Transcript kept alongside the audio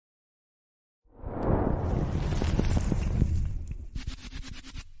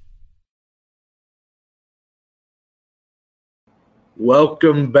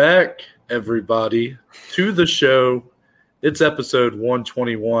Welcome back, everybody, to the show. It's episode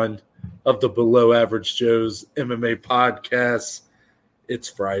 121 of the Below Average Joe's MMA podcast. It's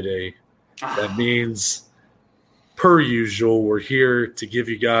Friday. That means, per usual, we're here to give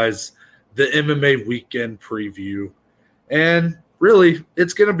you guys the MMA weekend preview. And really,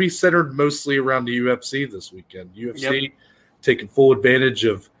 it's going to be centered mostly around the UFC this weekend. UFC taking full advantage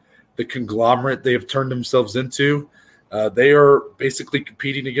of the conglomerate they have turned themselves into. They are basically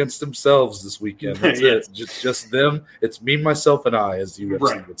competing against themselves this weekend. That's it. Just them. It's me, myself, and I, as the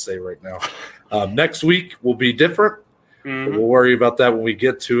UFC would say right now. Next week will be different. Mm-hmm. We'll worry about that when we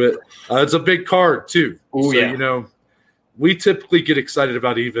get to it. It's a big card, too. We typically get excited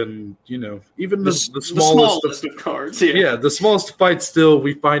about even the smallest of cards. Yeah, the smallest fights still,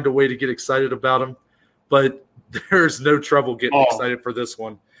 we find a way to get excited about them. But there's no trouble getting excited for this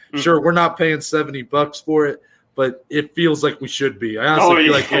one. Mm-hmm. Sure, we're not paying $70 for it, but it feels like we should be. I honestly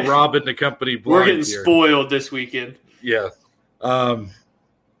feel like we're robbing the company blind. We're getting spoiled this weekend. Yeah.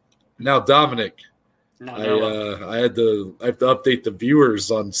 Now, Dominic, I have to update the viewers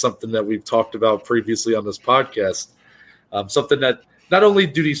on something that we've talked about previously on this podcast. Something that not only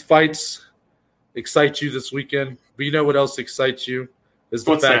do these fights excite you this weekend, but you know what else excites you is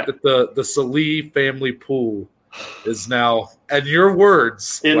the fact that the Salih family pool is now, in your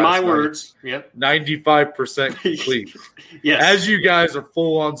words, 95% complete. Yes. As you guys are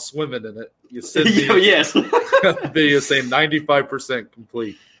full on swimming in it, you send me a video saying 95%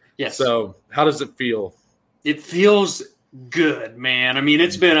 complete. Yes. So how does it feel? It feels good, man. I mean,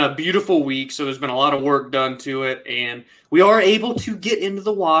 it's been a beautiful week, so there's been a lot of work done to it, and we are able to get into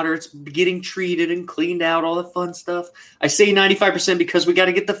the water. It's getting treated and cleaned out, all the fun stuff. I say 95% because we got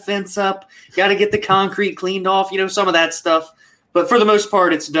to get the fence up, got to get the concrete cleaned off, some of that stuff. But for the most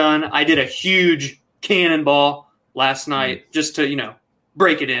part, it's done. I did a huge cannonball last night just to,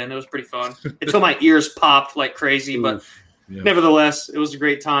 break it in. It was pretty fun until my ears popped like crazy, but nevertheless, it was a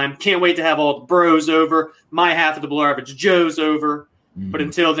great time. Can't wait to have all the bros over. My half of the Below Average Joe's over. But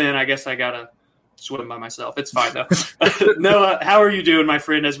until then, I guess I got to swim by myself. It's fine, though. Noah, how are you doing, my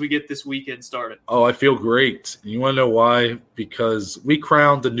friend, as we get this weekend started? Oh, I feel great. You want to know why? Because we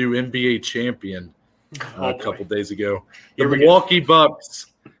crowned the new NBA champion a couple days ago. The Milwaukee Bucks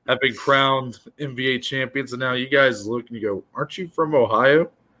have been crowned NBA champions, and now you guys look and you go, aren't you from Ohio?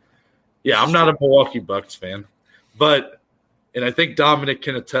 Yeah, I'm not a Milwaukee Bucks fan. And I think Dominic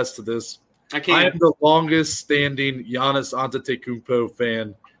can attest to this. I am the longest-standing Giannis Antetokounmpo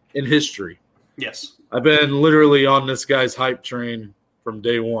fan in history. Yes. I've been literally on this guy's hype train from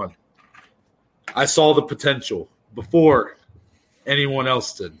day one. I saw the potential before anyone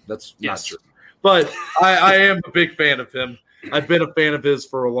else did. That's not true. But I am a big fan of him. I've been a fan of his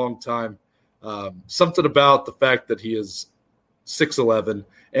for a long time. Something about the fact that he is 6'11",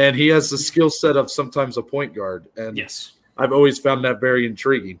 and he has the skill set of sometimes a point guard. And I've always found that very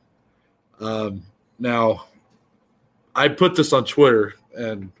intriguing. Now, I put this on Twitter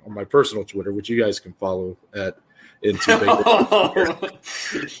and on my personal Twitter, which you guys can follow at Into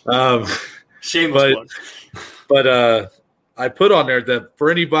Shameless plug. But I put on there that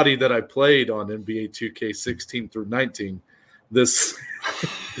for anybody that I played on NBA 2K16 through 19, this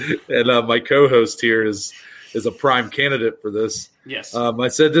and my co-host here is a prime candidate for this. Yes. I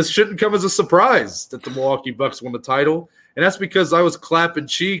said this shouldn't come as a surprise that the Milwaukee Bucks won the title. And that's because I was clapping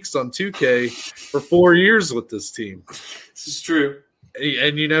cheeks on 2K for 4 years with this team. This is true.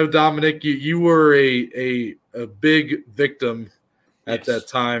 And Dominic, you were a big victim at that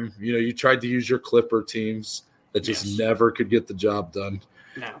time. You tried to use your Clipper teams that just never could get the job done.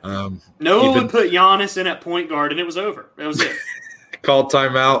 No. No one would put Giannis in at point guard, and it was over. That was it. Called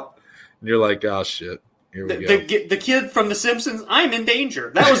timeout, and you're like, oh, shit. Here we go. The kid from The Simpsons, I'm in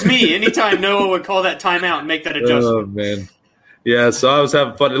danger. That was me. Anytime Noah would call that timeout and make that adjustment. Oh, man. Yeah, so I was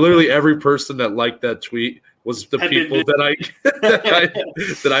having fun. Literally every person that liked that tweet was the people that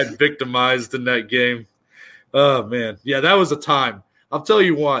I victimized in that game. Oh, man. Yeah, that was a time. I'll tell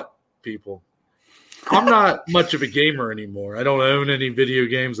you what, people. I'm not much of a gamer anymore. I don't own any video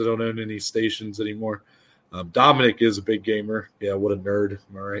games. I don't own any stations anymore. Dominic is a big gamer. Yeah, what a nerd.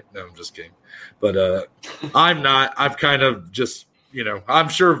 Am I right? No, I'm just kidding. But I'm not. I've kind of just, I'm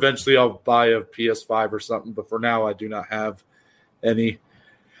sure eventually I'll buy a PS5 or something. But for now, I do not have any.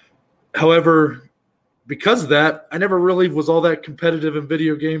 However, because of that, I never really was all that competitive in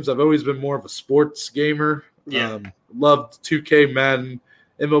video games. I've always been more of a sports gamer. Yeah. Loved 2K, Madden,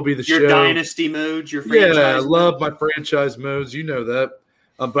 MLB The Show. Your dynasty modes, your franchise I love my franchise modes. You know that.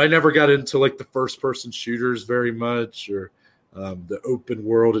 But I never got into like the first-person shooters very much or the open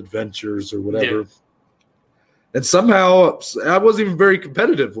world adventures or whatever. And somehow, I wasn't even very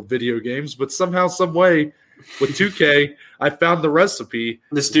competitive with video games, but somehow, some way, with 2K, I found the recipe.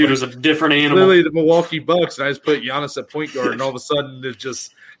 This dude was a different animal. Literally the Milwaukee Bucks, and I just put Giannis at point guard, and all of a sudden it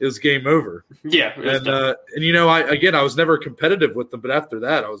was game over. Yeah. And I was never competitive with them, but after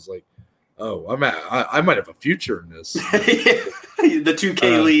that I was like, oh, I might have a future in this. The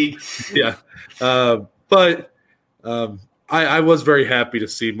 2K league. Yeah. But I was very happy to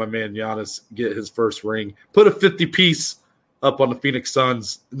see my man Giannis get his first ring, put a 50-piece up on the Phoenix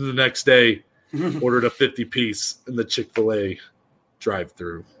Suns, and the next day ordered a 50-piece in the Chick-fil-A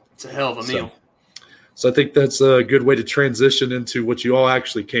drive-thru. It's a hell of a meal. So I think that's a good way to transition into what you all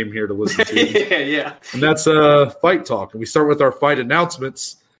actually came here to listen to. Yeah. And that's Fight Talk. And we start with our fight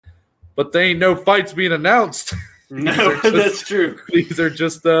announcements, but they ain't no fights being announced. No, that's true. These are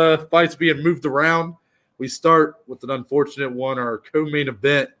just fights being moved around. We start with an unfortunate one, our co-main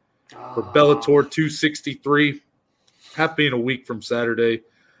event for Bellator 263, happening a week from Saturday.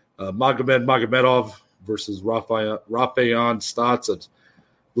 Magomed Magomedov versus Rafael Stotts. It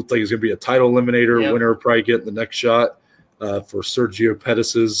looked like it's going to be a title eliminator. Yep. Winner will probably get the next shot for Sergio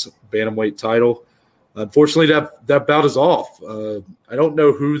Pettis' bantamweight title. Unfortunately, that bout is off. I don't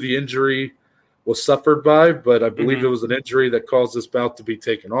know who the injury was suffered by, but I believe it was an injury that caused this bout to be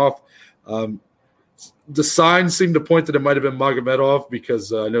taken off. The signs seem to point that it might have been Magomedov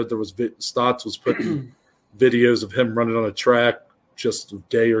because I know there was Stotts was putting videos of him running on a track just a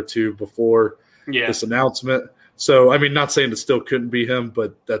day or two before this announcement. So, I mean, not saying it still couldn't be him,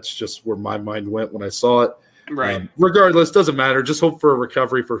 but that's just where my mind went when I saw it. Right. Regardless, doesn't matter. Just hope for a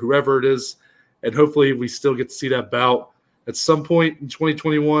recovery for whoever it is, and hopefully we still get to see that bout at some point in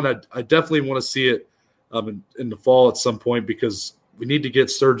 2021. I definitely want to see it in the fall at some point because we need to get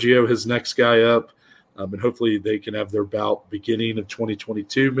Sergio, his next guy, up, and hopefully they can have their bout beginning of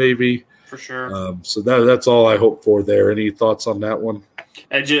 2022 maybe. For sure. So that's all I hope for there. Any thoughts on that one?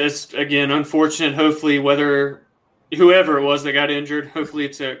 Just, again, unfortunate. Hopefully whoever it was that got injured, hopefully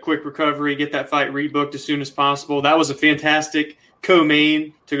it's a quick recovery, get that fight rebooked as soon as possible. That was a fantastic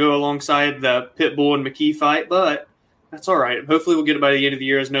co-main to go alongside the Pitbull and McKee fight, but that's all right. Hopefully we'll get it by the end of the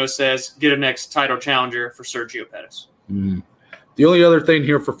year, as Noah says, get a next title challenger for Sergio Pettis. The only other thing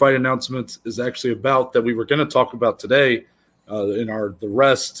here for fight announcements is actually about that we were going to talk about today in the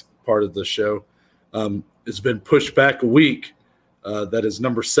rest part of the show. It's been pushed back a week. That is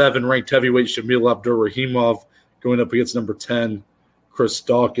number 7 ranked heavyweight Shamil Abdurakhimov going up against number 10 Chris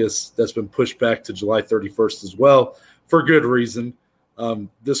Daukaus. That's been pushed back to July 31st as well for good reason.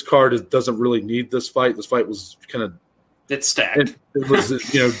 This card doesn't really need this fight. This fight was kind of it's stacked. It was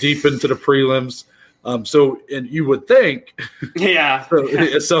deep into the prelims. And you would think, yeah.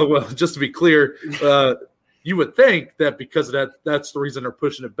 So just to be clear, you would think that because of that, that's the reason they're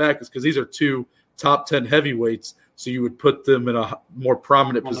pushing it back is because these are 2 top 10 heavyweights. So you would put them in a more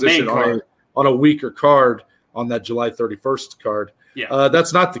prominent position on a weaker card on that July 31st card. Yeah.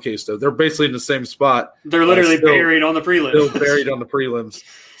 That's not the case though. They're basically in the same spot. They're literally buried on the prelims. Still buried on the prelims.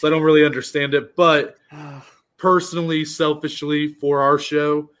 So I don't really understand it, but personally, selfishly, for our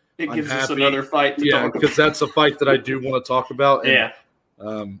show, it gives us another fight to talk about. because that's a fight that I do want to talk about.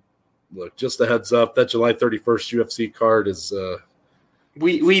 And, look, just a heads up, that July 31st UFC card is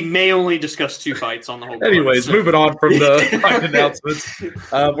we may only discuss 2 fights on the whole card. Anyways, moving on from the fight announcements.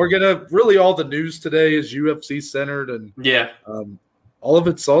 We're going to really all the news today is UFC centered. And all of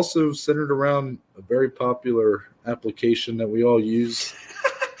it's also centered around a very popular application that we all use.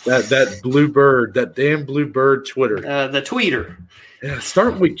 that Bluebird, that damn Bluebird Twitter. The tweeter. Yeah,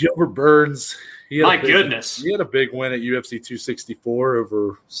 starting with Gilbert Burns. My goodness. He had a big win at UFC 264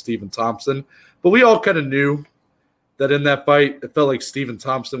 over Stephen Thompson. But we all kind of knew that in that fight, it felt like Stephen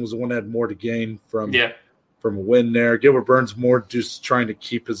Thompson was the one that had more to gain from a win there. Gilbert Burns more just trying to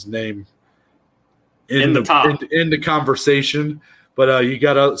keep his name in the top. In the conversation. But you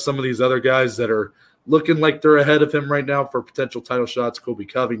got some of these other guys that are looking like they're ahead of him right now for potential title shots. Colby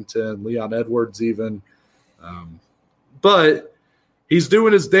Covington, Leon Edwards even. But he's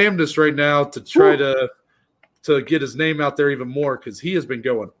doing his damnedest right now to try to get his name out there even more because he has been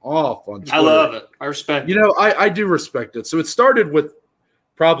going off on Twitter. I love it. I respect it. I do respect it. So it started with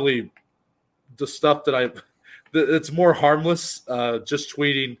probably the stuff that it's more harmless, just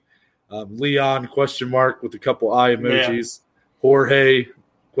tweeting Leon ? With a couple eye emojis. Yeah. Jorge ?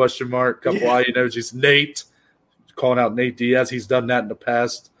 Couple eye emojis. Nate, calling out Nate Diaz. He's done that in the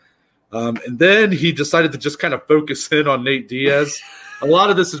past. And then he decided to just kind of focus in on Nate Diaz. A lot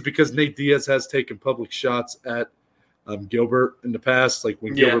of this is because Nate Diaz has taken public shots at Gilbert in the past, like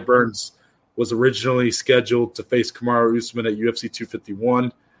when Gilbert Burns was originally scheduled to face Kamaru Usman at UFC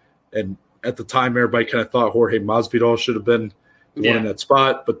 251. And at the time, everybody kind of thought Jorge Masvidal should have been the one in that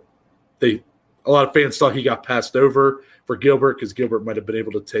spot, but a lot of fans thought he got passed over for Gilbert because Gilbert might have been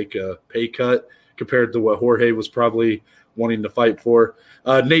able to take a pay cut compared to what Jorge was probably wanting to fight for.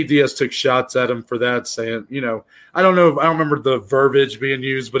 Nate Diaz took shots at him for that, saying, I don't remember the verbiage being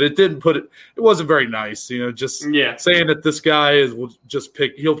used, but it wasn't very nice, just saying that this guy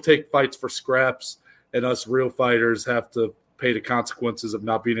he'll take fights for scraps and us real fighters have to pay the consequences of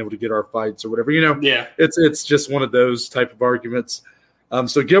not being able to get our fights or whatever, it's just one of those type of arguments.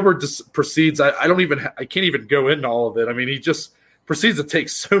 So Gilbert just proceeds. I can't even go into all of it. I mean, he just proceeds to take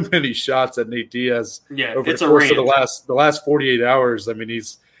so many shots at Nate Diaz over the course of the last 48 hours. I mean,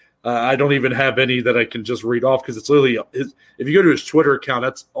 he's I don't even have any that I can just read off because it's literally if you go to his Twitter account,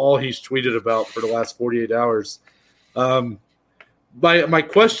 that's all he's tweeted about for the last 48 hours. My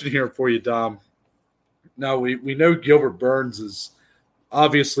question here for you, Dom. Now we know Gilbert Burns is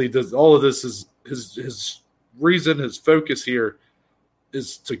obviously does all of this is his reason, his focus here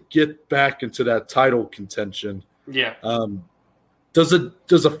is to get back into that title contention. Yeah. Does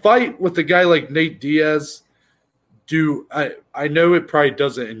a fight with a guy like Nate Diaz do? I know it probably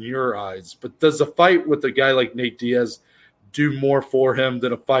doesn't in your eyes, but does a fight with a guy like Nate Diaz do more for him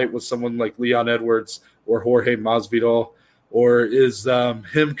than a fight with someone like Leon Edwards or Jorge Masvidal? Or is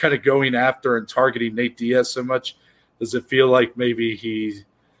him kind of going after and targeting Nate Diaz so much? Does it feel like maybe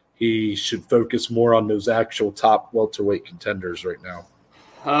he should focus more on those actual top welterweight contenders right now?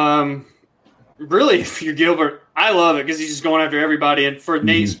 Really, if you're Gilbert, I love it because he's just going after everybody. And for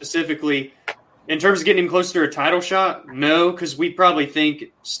Nate specifically, in terms of getting him closer to a title shot, no, because we probably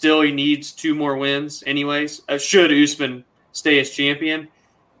think still he needs 2 more wins anyways, should Usman stay as champion.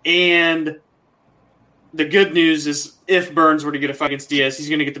 And the good news is if Burns were to get a fight against Diaz, he's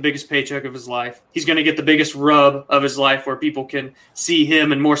going to get the biggest paycheck of his life. He's going to get the biggest rub of his life where people can see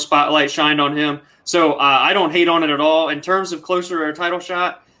him and more spotlight shined on him. So I don't hate on it at all. In terms of closer to a title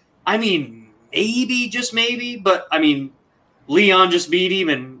shot, I mean, maybe, just maybe. But, I mean, Leon just beat him,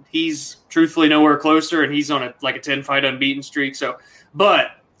 and he's truthfully nowhere closer, and he's on a 10-fight unbeaten streak. So,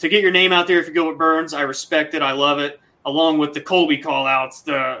 but to get your name out there if you go with Burns, I respect it. I love it, along with the Colby call-outs,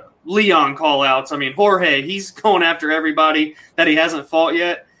 the Leon call-outs. I mean, Jorge, he's going after everybody that he hasn't fought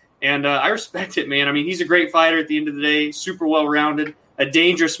yet, and I respect it, man. I mean, he's a great fighter at the end of the day, super well-rounded, a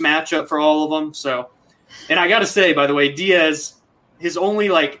dangerous matchup for all of them. So, and I got to say, by the way, Diaz, his only,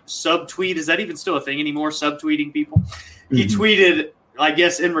 sub-tweet, is that even still a thing anymore, sub-tweeting people? He tweeted, I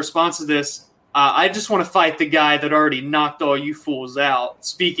guess, in response to this, I just want to fight the guy that already knocked all you fools out,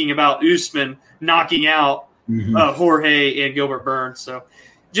 speaking about Usman knocking out Jorge and Gilbert Burns. So,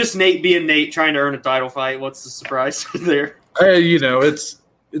 just Nate being Nate, trying to earn a title fight. What's the surprise there? It's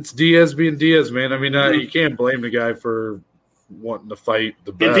Diaz being Diaz, man. I mean, you can't blame the guy for wanting to fight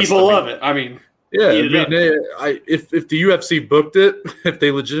the best. And people love it. I mean, if the UFC booked it, if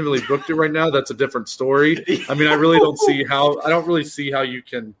they legitimately booked it right now, that's a different story. I mean, I don't really see how you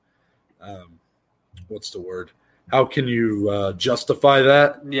can, what's the word? How can you justify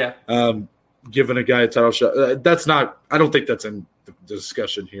that? Yeah. Giving a guy a title shot. I don't think that's in the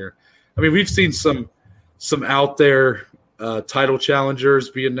discussion here. I mean, we've seen some out there title challengers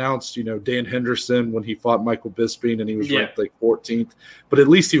be announced. Dan Henderson when he fought Michael Bisping and he was ranked 14th, but at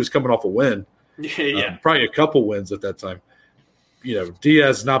least he was coming off a win. Yeah. Probably a couple wins at that time.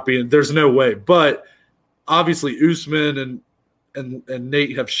 Diaz not being, there's no way. But obviously Usman and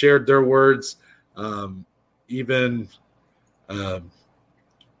Nate have shared their words. Even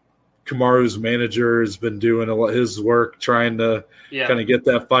Kamaru's manager has been doing a lot his work trying to kind of get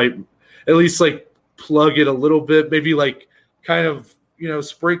that fight, at least plug it a little bit, maybe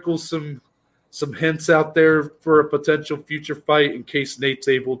sprinkle some hints out there for a potential future fight in case Nate's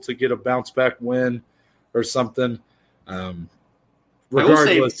able to get a bounce back win or something. Regardless,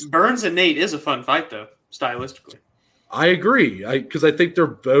 I will say Burns and Nate is a fun fight though, stylistically. I agree. Because I think they're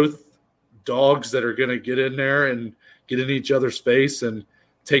both dogs that are going to get in there and get in each other's face and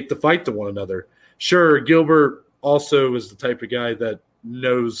take the fight to one another. Sure, Gilbert also is the type of guy that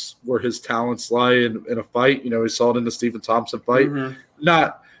knows where his talents lie in a fight. He saw it in the Stephen Thompson fight.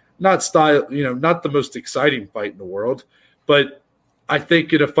 Not style, not the most exciting fight in the world, but I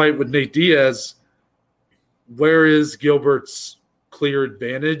think in a fight with Nate Diaz, where is Gilbert's clear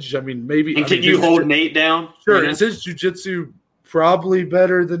advantage? I mean, maybe. And can you hold Nate down? Sure. Is his jiu-jitsu probably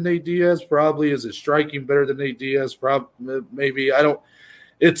better than Nate Diaz? Probably. Is his striking better than Nate Diaz? Maybe. I don't.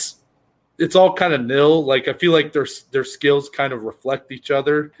 It's all kind of nil. I feel like their skills kind of reflect each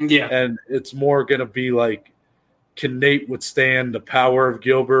other. Yeah. And it's more going to be can Nate withstand the power of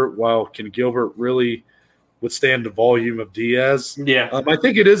Gilbert? While can Gilbert really withstand the volume of Diaz. Yeah. I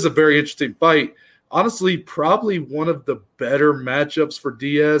think it is a very interesting fight. Honestly, probably one of the better matchups for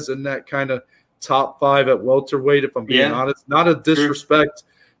Diaz in that kind of top 5 at welterweight, if I'm being honest. Not a disrespect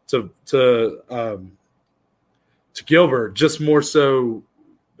to Gilbert, just more so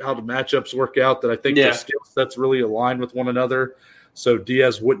how the matchups work out, that I think their skill sets really align with one another. So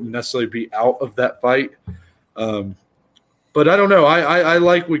Diaz wouldn't necessarily be out of that fight. But I don't know. I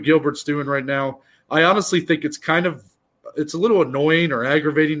like what Gilbert's doing right now. I honestly think it's a little annoying or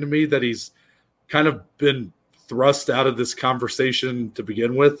aggravating to me that he's kind of been thrust out of this conversation to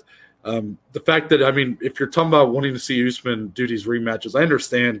begin with. The fact that, I mean, if you're talking about wanting to see Usman do these rematches, I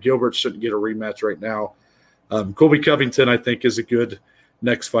understand Gilbert shouldn't get a rematch right now. Colby Covington, I think, is a good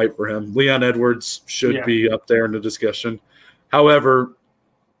next fight for him. Leon Edwards should be up there in the discussion. However,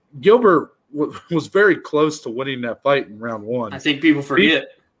 Gilbert was very close to winning that fight in round 1. I think people forget.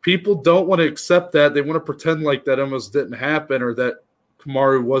 People don't want to accept that. They want to pretend like that almost didn't happen, or that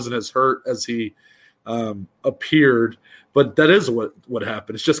Kamaru wasn't as hurt as he appeared. But that is what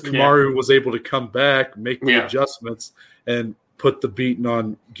happened. It's just Kamaru was able to come back, make the adjustments, and put the beating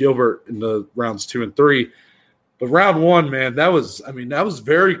on Gilbert in the rounds 2 and 3. But round 1, man, that was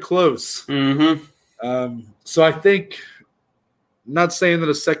very close. Mm-hmm. So I think, not saying that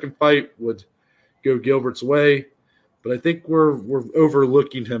a second fight would go Gilbert's way, but I think we're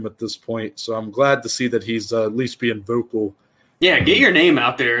overlooking him at this point. So I'm glad to see that he's at least being vocal. Yeah, get your name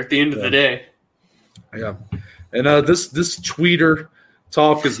out there at the end of the day. Yeah. And this tweeter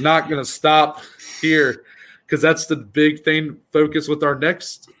talk is not going to stop here, because that's the big thing. Focus with our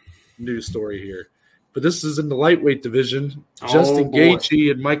next news story here. But this is in the lightweight division. Justin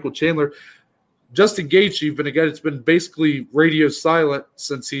Gaethje and Michael Chandler. Justin Gaethje, been a guy that's been basically radio silent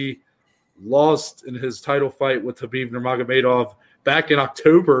since he lost in his title fight with Khabib Nurmagomedov back in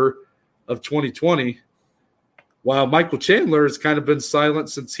October of 2020, while Michael Chandler has kind of been silent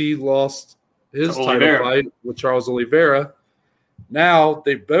since he lost his title fight with Charles Oliveira. Now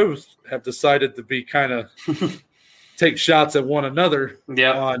they both have decided to be kind of take shots at one another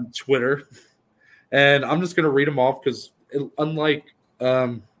on Twitter. And I'm just going to read them off because unlike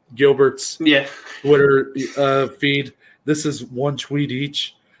Gilbert's Twitter feed, this is one tweet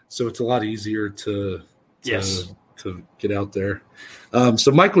each. So it's a lot easier to get out there.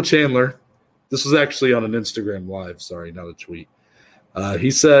 So Michael Chandler, this was actually on an Instagram Live. Sorry, not a tweet.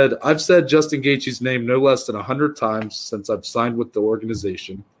 He said, "I've said Justin Gaethje's name no less than 100 times since I've signed with the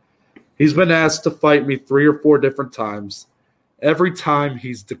organization. He's been asked to fight me 3 or 4 different times. Every time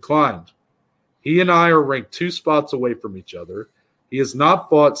he's declined. He and I are ranked 2 spots away from each other. He has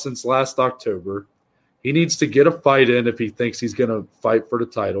not fought since last October. He needs to get a fight in if he thinks he's going to fight for the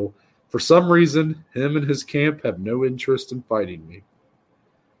title. For some reason, him and his camp have no interest in fighting me."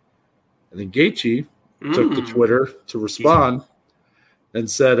 And then Gaethje took to Twitter to respond and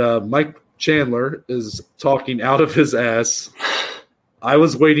said, Mike Chandler is talking out of his ass. I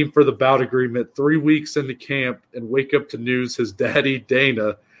was waiting for the bout agreement 3 weeks into camp and wake up to news his daddy,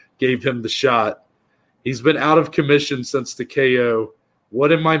 Dana, gave him the shot. He's been out of commission since the KO.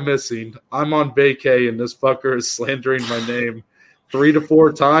 What am I missing? I'm on vacay and this fucker is slandering my name 3 to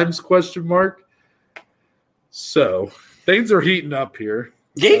 4 times, ? So things are heating up here.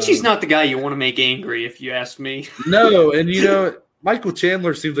 Gaethje's not the guy you want to make angry, if you ask me. No, and Michael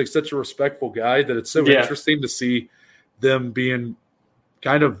Chandler seems like such a respectful guy that it's so interesting to see them being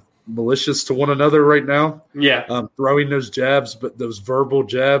kind of malicious to one another right now. Yeah. Throwing those jabs, but those verbal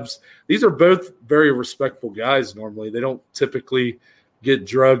jabs. These are both very respectful guys normally. They don't typically get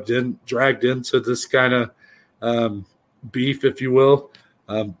dragged into this kind of beef, if you will.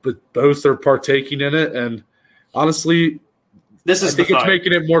 But both are partaking in it. And honestly, I think it's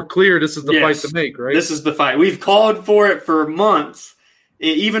making it more clear this is the fight to make, right? This is the fight. We've called for it for months,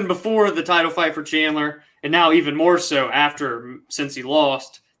 even before the title fight for Chandler, and now even more so since he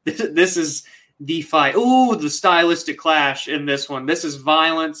lost. This is the fight. Ooh, the stylistic clash in this one. This is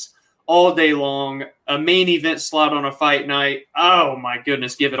violence all day long, a main event slot on a fight night. Oh, my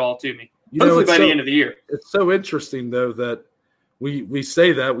goodness, give it all to me. Hopefully by the end of the year. It's so interesting, though, that we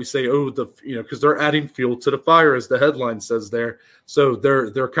say that. We say, because they're adding fuel to the fire, as the headline says there. So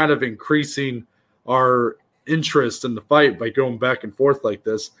they're kind of increasing our interest in the fight by going back and forth like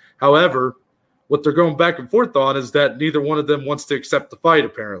this. However, what they're going back and forth on is that neither one of them wants to accept the fight,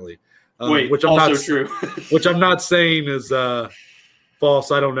 apparently. Which I'm not saying is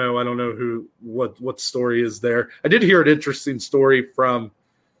false. I don't know what story is there. I did hear an interesting story from,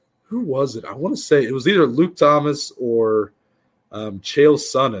 who was it? I want to say it was either Luke Thomas or Chael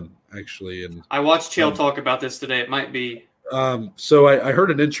Sonnen, actually. And I watched Chael talk about this today. It might be. So I heard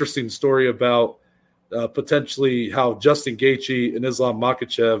an interesting story about potentially how Justin Gaethje and Islam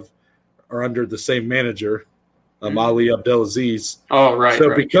Makhachev are under the same manager, Ali Abdelaziz. Oh, right.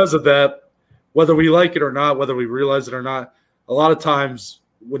 So because of that, whether we like it or not, whether we realize it or not, a lot of times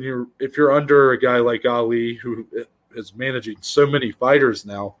if you're under a guy like Ali who is managing so many fighters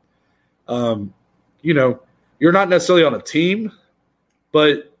now, you're not necessarily on a team,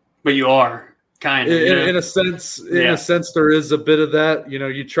 but you are kind of in a sense. In a sense, there is a bit of that.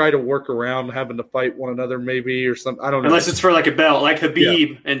 You try to work around having to fight one another, maybe, or something. I don't know. Unless it's for like a belt, like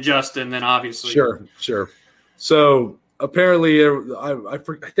Khabib and Justin, then obviously. Sure. So apparently, I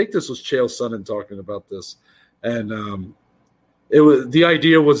think this was Chael Sonnen talking about this, and the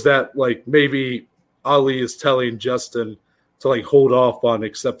idea was that like maybe Ali is telling Justin to like hold off on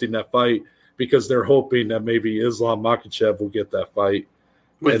accepting that fight because they're hoping that maybe Islam Makhachev will get that fight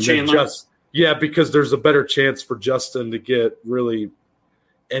with Chandler. Because there's a better chance for Justin to get really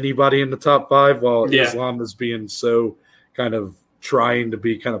anybody in the top 5 while Islam is being so kind of trying to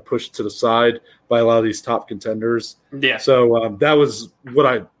be kind of pushed to the side by a lot of these top contenders. Yeah. So that was what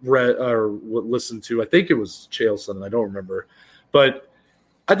I read or listened to. I think it was Chael Sonnen. I don't remember, but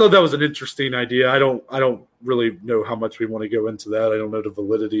I thought that was an interesting idea. I don't really know how much we want to go into that. I don't know the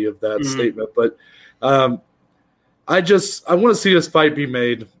validity of that statement, but I want to see this fight be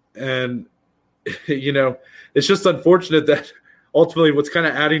made. And, it's just unfortunate that ultimately what's kind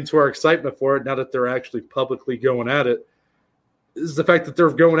of adding to our excitement for it now that they're actually publicly going at it is the fact that they're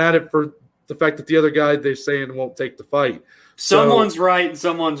going at it for the fact that the other guy they're saying won't take the fight. Someone's right and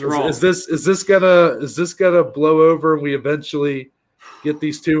someone's wrong. Is this gonna blow over and we eventually get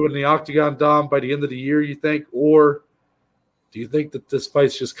these two in the octagon, Dom, by the end of the year, you think? Or do you think that this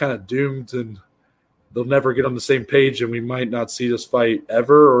fight's just kind of doomed and they'll never get on the same page and we might not see this fight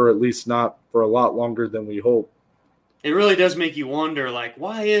ever, or at least not for a lot longer than we hope? It really does make you wonder, like,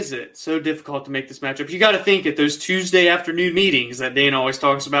 why is it so difficult to make this matchup? You got to think at those Tuesday afternoon meetings that Dana always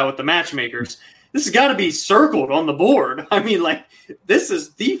talks about with the matchmakers, this has got to be circled on the board. I mean, like, this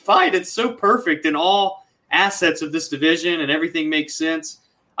is the fight. It's so perfect in all assets of this division and everything makes sense.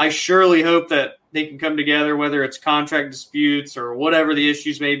 I surely hope that they can come together, whether it's contract disputes or whatever the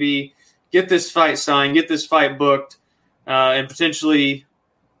issues may be, get this fight signed, get this fight booked, and potentially,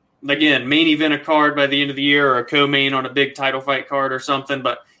 again, main event a card by the end of the year or a co-main on a big title fight card or something.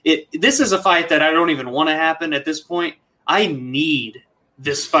 But this is a fight that I don't even want to happen at this point. I need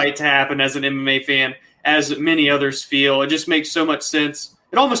this fight to happen as an MMA fan, as many others feel. It just makes so much sense.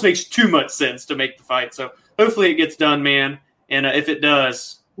 It almost makes too much sense to make the fight. So hopefully it gets done, man. And if it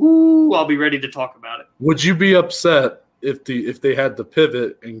does, I'll be ready to talk about it. Would you be upset if they had to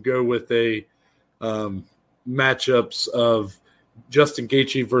pivot and go with a matchups of Justin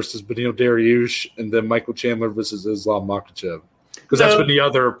Gaethje versus Beneil Dariush and then Michael Chandler versus Islam Makhachev? Because that's been the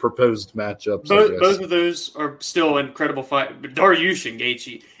other proposed matchups. Both of those are still incredible fight. Dariush and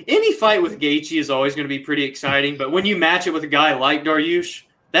Gaethje. Any fight with Gaethje is always going to be pretty exciting, but when you match it with a guy like Dariush,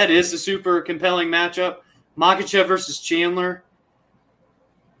 that is a super compelling matchup. Makhachev versus Chandler,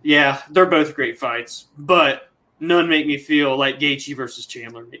 yeah, they're both great fights, but none make me feel like Gaethje versus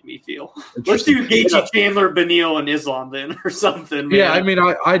Chandler make me feel. Let's do Gaethje, Chandler, Beneil, and Islam then, or something. Man. Yeah, I mean,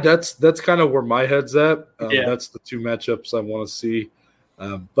 I that's kind of where my head's at. That's the two matchups I want to see,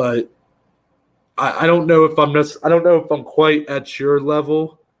 but I don't know if I'm quite at your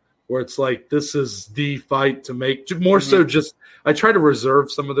level where it's like this is the fight to make. More so, just I try to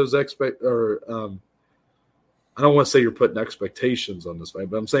reserve some of those I don't want to say you're putting expectations on this fight,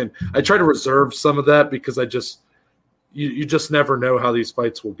 but I'm saying I try to reserve some of that because you just never know how these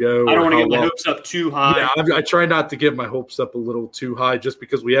fights will go. I don't want to get my hopes up too high. Yeah, I try not to get my hopes up a little too high just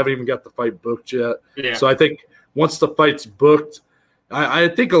because we haven't even got the fight booked yet. Yeah. So I think once the fight's booked, I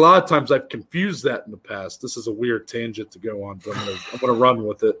think a lot of times I've confused that in the past. This is a weird tangent to go on, but I'm gonna run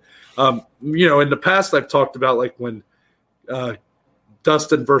with it. In the past I've talked about like when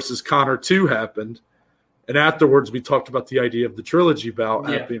Dustin versus Conor 2 happened. And afterwards, we talked about the idea of the trilogy bout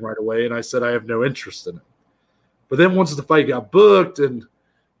happening right away, and I said I have no interest in it. But then once the fight got booked and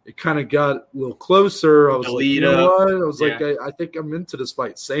it kind of got a little closer, I was like, you know what? I was like, I think I'm into this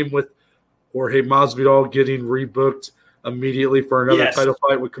fight. Same with Jorge Masvidal getting rebooked immediatally for another title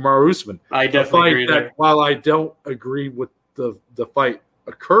fight with Kamaru Usman. I definitely agree there. While I don't agree with the fight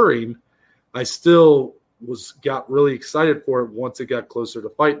occurring, I still got really excited for it once it got closer to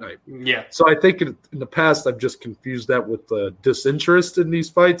fight night. Yeah. So I think in the past I've just confused that with the disinterest in these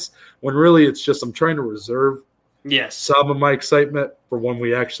fights when really it's just I'm trying to reserve some of my excitement for when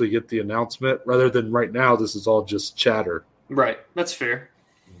we actually get the announcement rather than right now this is all just chatter. Right. That's fair.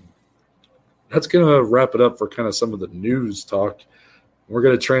 That's going to wrap it up for kind of some of the news talk. We're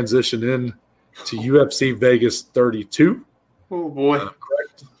going to transition in to UFC Vegas 32. Oh, boy.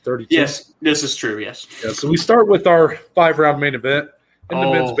 Correct? 32? Yes, this is true, yes. Yeah, so we start with our 5-round main event in the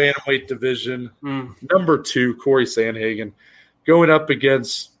men's bantamweight division. Number 2, Corey Sandhagen, going up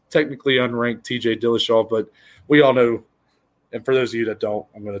against technically unranked TJ Dillashaw, but we all know, and for those of you that don't,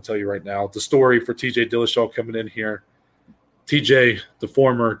 I'm going to tell you right now, the story for TJ Dillashaw coming in here. TJ, the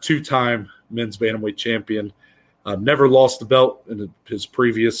former 2-time men's bantamweight champion, never lost the belt in his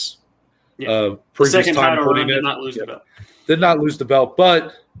previous second time title holding run, it. did not lose the belt. Did not lose the belt,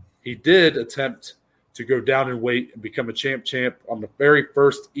 but he did attempt to go down in weight and become a champ on the very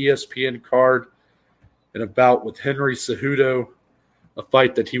first ESPN card in a bout with Henry Cejudo, a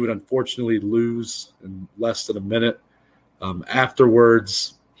fight that he would unfortunately lose in less than a minute.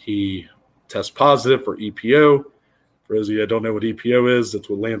 Afterwards, he tests positive for EPO. For those of you that don't know what EPO is, that's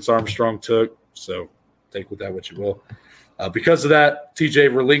what Lance Armstrong took, so take with that what you will. Because of that,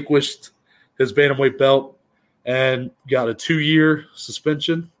 TJ relinquished his bantamweight belt and got a 2-year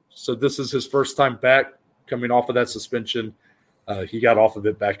suspension. So this is his first time back coming off of that suspension. He got off of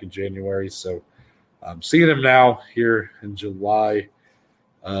it back in January. So I'm seeing him now here in July.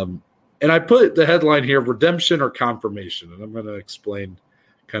 And I put the headline here, redemption or confirmation. And I'm going to explain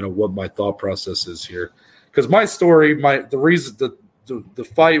kind of what my thought process is here. Because my story, the reason the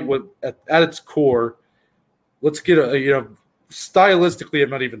fight at its core, let's get stylistically, I'm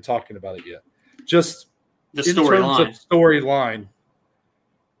not even talking about it yet. Just the storyline,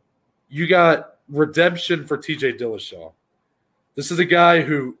 you got redemption for TJ Dillashaw. This is a guy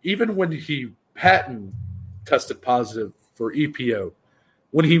who, even when he hadn't tested positive for EPO,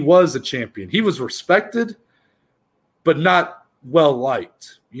 when he was a champion, he was respected, but not well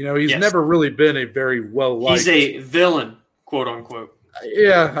liked. He's never really been a very well liked. He's a villain, quote unquote.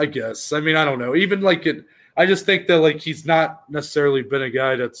 Yeah, I guess. I mean, I don't know. Even I just think that he's not necessarily been a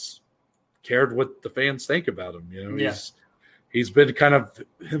guy that's cared what the fans think about him. He's been kind of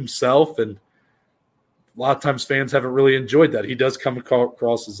himself, and a lot of times fans haven't really enjoyed that. He does come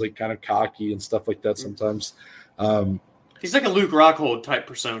across as kind of cocky and stuff like that sometimes. He's like a Luke Rockhold type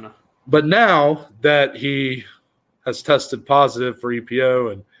persona. But now that he has tested positive for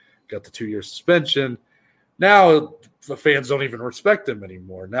EPO and got the 2-year suspension, now the fans don't even respect him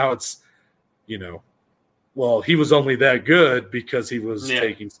anymore. Now it's, well, he was only that good because he was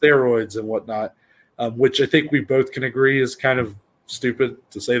taking steroids and whatnot, which I think we both can agree is kind of stupid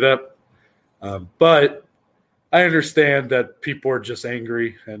to say that. But I understand that people are just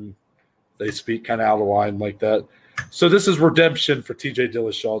angry and they speak kind of out of line like that. So this is redemption for TJ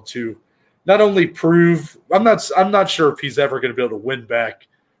Dillashaw to not only prove – I'm not sure if he's ever going to be able to win back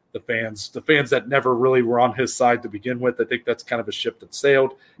the fans that never really were on his side to begin with. I think that's kind of a ship that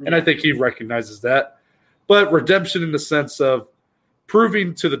sailed, and I think he recognizes that. But redemption in the sense of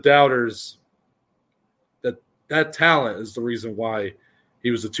proving to the doubters that talent is the reason why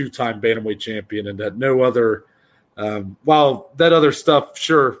he was a 2-time bantamweight champion, and that no other while that other stuff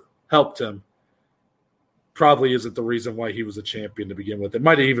sure helped him, probably isn't the reason why he was a champion to begin with. It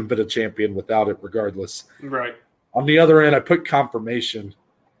might have even been a champion without it regardless. Right. On the other end, I put confirmation.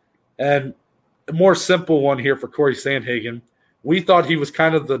 And a more simple one here for Corey Sandhagen. We thought he was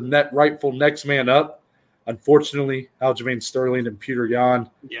kind of the rightful next man up. Unfortunately, Aljamain Sterling and Peter Yan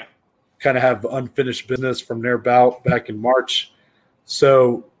kind of have unfinished business from their bout back in March.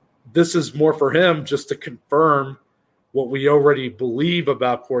 So this is more for him just to confirm what we already believe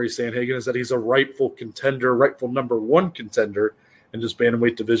about Corey Sandhagen, is that he's a rightful contender, rightful number 1 contender in this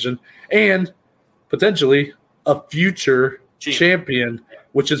bantamweight division, and potentially a future champion,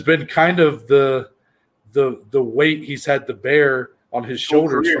 which has been kind of the weight he's had to bear on his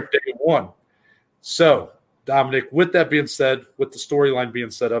shoulders from day one. So, Dominic, with that being said, with the storyline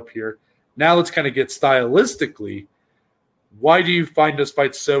being set up here, now let's kind of get stylistically. Why do you find this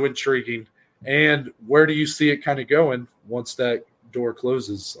fight so intriguing, and where do you see it kind of going once that door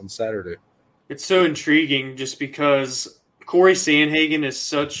closes on Saturday? It's so intriguing just because Corey Sandhagen is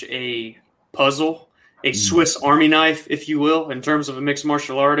such a puzzle, a Swiss Army knife, if you will, in terms of a mixed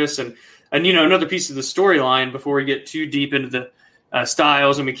martial artist. And another piece of the storyline before we get too deep into the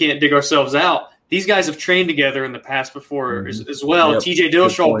styles and we can't dig ourselves out. These guys have trained together in the past before as well. Yep. TJ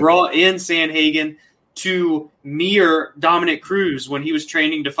Dillashaw brought in Sandhagen to mirror Dominic Cruz when he was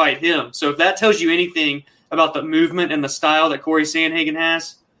training to fight him. So if that tells you anything about the movement and the style that Corey Sandhagen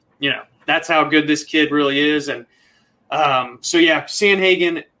has, that's how good this kid really is. And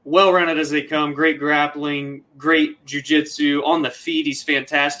Sandhagen, well-rounded as they come, great grappling, great jiu-jitsu. On the feet, he's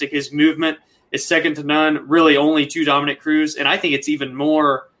fantastic. His movement is second to none, really only to Dominic Cruz. And I think it's even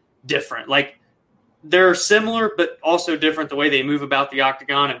more different. They're similar, but also different the way they move about the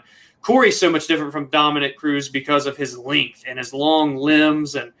octagon. And Corey's so much different from Dominic Cruz because of his length and his long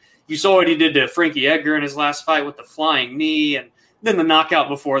limbs. And you saw what he did to Frankie Edgar in his last fight with the flying knee. And then the knockout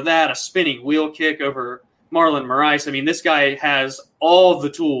before that, a spinning wheel kick over Marlon Moraes. I mean, this guy has all the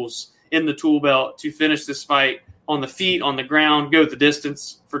tools in the tool belt to finish this fight on the feet, on the ground, go the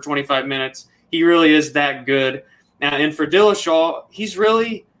distance for 25 minutes. He really is that good. Now, and for Dillashaw, he's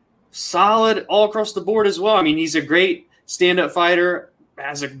really solid all across the board as well. I mean, he's a great stand-up fighter,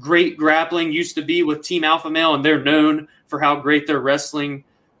 has a great grappling, used to be with Team Alpha Male, and they're known for how great their wrestling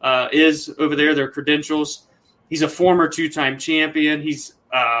is over there, their credentials. He's a former two-time champion. He's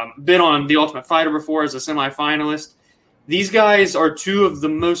been on The Ultimate Fighter before as a semifinalist. These guys are two of the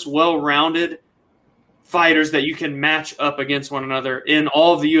most well-rounded fighters that you can match up against one another in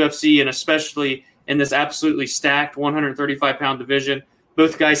all of the UFC, and especially in this absolutely stacked 135-pound division.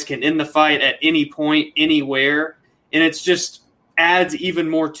 Both guys can end the fight at any point, anywhere, and it's just adds even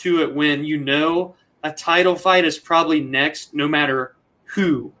more to it when you know a title fight is probably next, no matter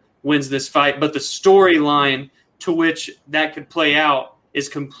who wins this fight. But the storyline to which that could play out is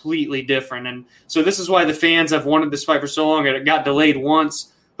completely different. And so this is why the fans have wanted this fight for so long. It got delayed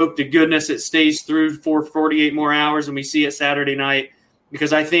once. Hope to goodness it stays through for 48 more hours and we see it Saturday night,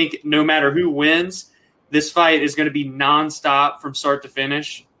 because I think no matter who wins, this fight is going to be nonstop from start to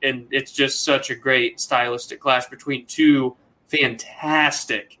finish. And it's just such a great stylistic clash between two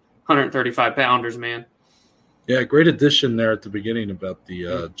fantastic 135-pounders, man. Yeah, great addition there at the beginning about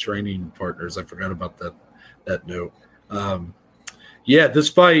the training partners. I forgot about that note. Yeah, this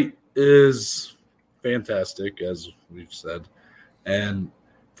fight is fantastic, as we've said. And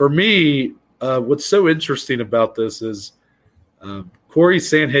for me, what's so interesting about this is Corey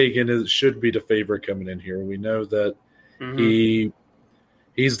Sandhagen should be the favorite coming in here. We know that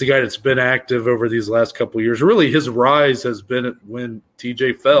he's the guy that's been active over these last couple of years. Really, his rise has been when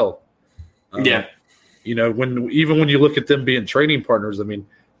TJ fell. Yeah. You know, when you look at them being training partners, I mean,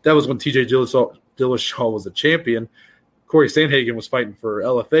 that was when TJ Dillashaw was a champion. Corey Sandhagen was fighting for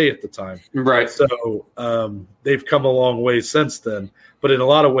LFA at the time. Right. So they've come a long way since then. But in a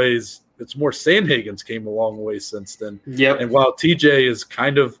lot of ways, it's more Sandhagen's came a long way since then. Yep. And while TJ is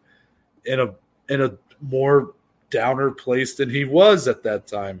kind of in a more downer place than he was at that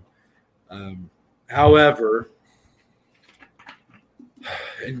time. However,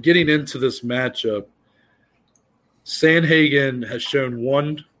 in getting into this matchup, Sandhagen has shown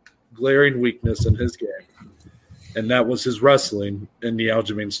one glaring weakness in his game, and that was his wrestling in the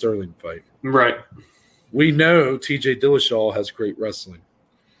Aljamain Sterling fight. Right. We know TJ Dillashaw has great wrestling.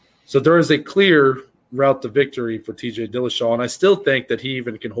 So there is a clear route to victory for TJ Dillashaw, and I still think that he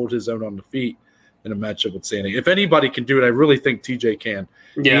even can hold his own on the feet in a matchup with Sandhagen. If anybody can do it, I really think TJ can.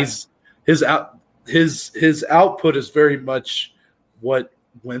 Yeah. His output is very much what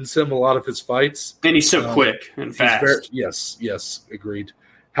wins him a lot of his fights. And he's so quick and fast. Yes, agreed.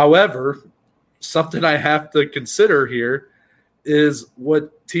 However, something I have to consider here is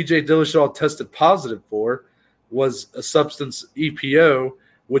what TJ Dillashaw tested positive for was a substance EPO,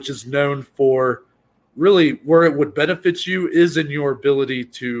 which is known for really where it would benefit you is in your ability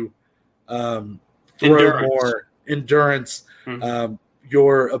to throw more endurance,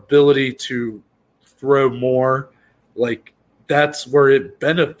 your ability to throw more. Like, that's where it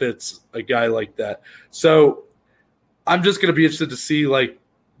benefits a guy like that. So I'm just going to be interested to see, like,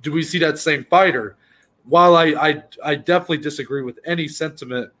 do we see that same fighter? While I definitely disagree with any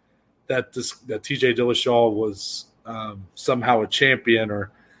sentiment that TJ Dillashaw was somehow a champion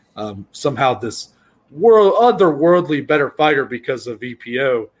or somehow this otherworldly better fighter because of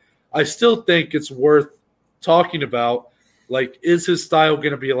EPO, I still think it's worth talking about, like, is his style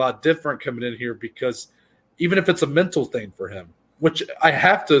going to be a lot different coming in here? Because even if it's a mental thing for him, which I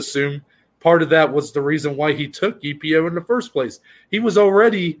have to assume part of that was the reason why he took EPO in the first place. He was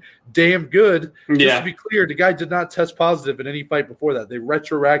already damn good. Yeah. Just to be clear, the guy did not test positive in any fight before that. They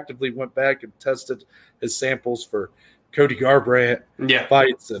retroactively went back and tested his samples for Cody Garbrandt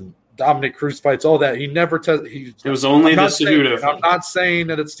fights and Dominic Cruz fights, all that. He never tested. It was only the Cejudo fight. I'm not saying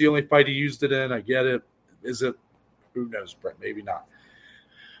that it's the only fight he used it in. I get it. Is it? Who knows, Brent? Maybe not.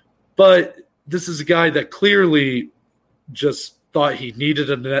 But this is a guy that clearly just thought he needed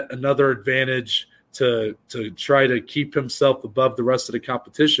another advantage to try to keep himself above the rest of the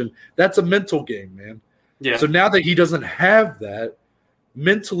competition. That's a mental game, man. Yeah. So now that he doesn't have that,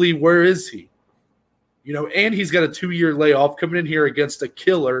 mentally, where is he? You know, and he's got a 2-year layoff coming in here against a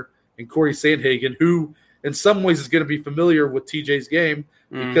killer in Corey Sandhagen, who in some ways is going to be familiar with TJ's game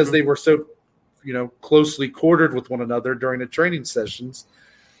because they were so, closely quartered with one another during the training sessions.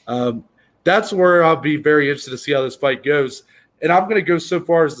 That's where I'll be very interested to see how this fight goes. And I'm going to go so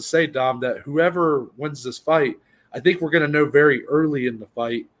far as to say, Dom, that whoever wins this fight, I think we're going to know very early in the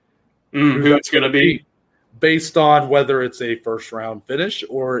fight who it's going to be. Based on whether it's a first-round finish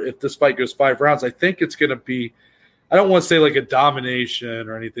or if this fight goes 5 rounds. I think it's going to be – I don't want to say like a domination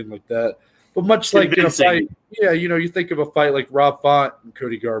or anything like that, but much like in a fight – you think of a fight like Rob Font and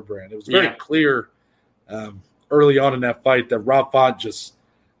Cody Garbrandt. It was very clear early on in that fight that Rob Font just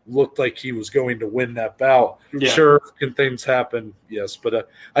looked like he was going to win that bout. Yeah. Sure, can things happen? Yes, but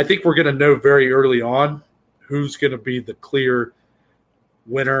I think we're going to know very early on who's going to be the clear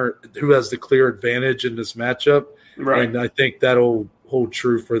winner, who has the clear advantage in this matchup. Right. And I think that'll hold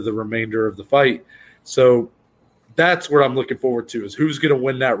true for the remainder of the fight. So that's what I'm looking forward to, is who's going to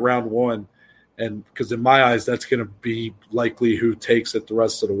win that round 1. And because in my eyes, that's going to be likely who takes it the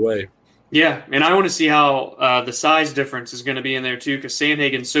rest of the way. Yeah, and I want to see how the size difference is going to be in there too, because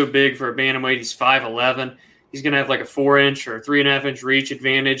Sandhagen's so big for a bantamweight. He's 5'11". He's going to have like a 4-inch or 3.5-inch reach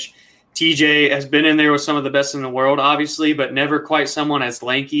advantage. TJ has been in there with some of the best in the world, obviously, but never quite someone as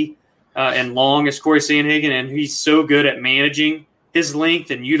lanky and long as Corey Sandhagen, and he's so good at managing his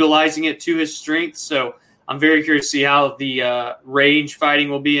length and utilizing it to his strength. So I'm very curious to see how the range fighting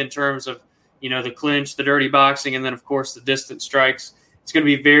will be in terms of, the clinch, the dirty boxing, and then, of course, the distance strikes. It's going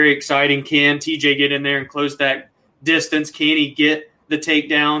to be very exciting. Can TJ get in there and close that distance? Can he get the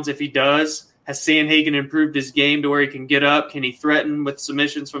takedowns? If he does, has Sandhagen improved his game to where he can get up? Can he threaten with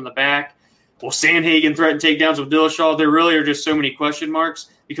submissions from the back? Will Sandhagen threaten takedowns with Dillashaw? There really are just so many question marks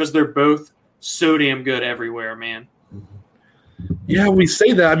because they're both so damn good everywhere, man. Yeah, we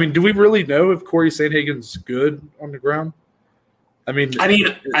say that. I mean, do we really know if Corey Sandhagen's good on the ground? I mean,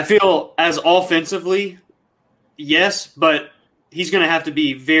 I feel as offensively, yes, but he's going to have to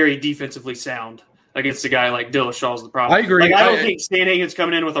be very defensively sound against a guy like Dillashaw is the problem. I agree. I don't think Sandhagen's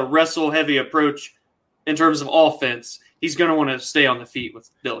coming in with a wrestle-heavy approach in terms of offense. He's going to want to stay on the feet with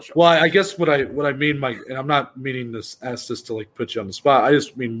Dillashaw. Well, I guess what I mean, Mike, and I'm not meaning this ask this to like put you on the spot. I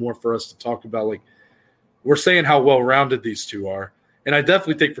just mean more for us to talk about, like, we're saying how well-rounded these two are. And I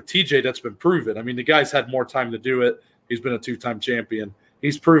definitely think for TJ that's been proven. I mean, the guy's had more time to do it. He's been a 2-time champion.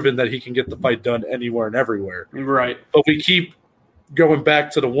 He's proven that he can get the fight done anywhere and everywhere. Right. But we keep going back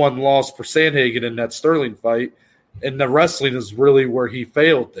to the one loss for Sandhagen in that Sterling fight, and the wrestling is really where he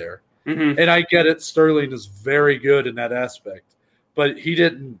failed there. Mm-hmm. And I get it. Sterling is very good in that aspect. But he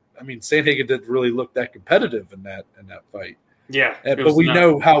didn't – I mean, Sandhagen didn't really look that competitive in that fight. Yeah. But we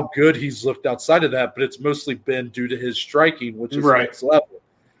know how good he's looked outside of that, but it's mostly been due to his striking, which is next level.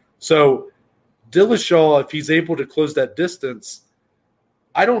 So Dillashaw, if he's able to close that distance,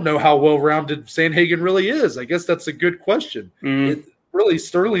 I don't know how well-rounded Sandhagen really is. I guess that's a good question. Really,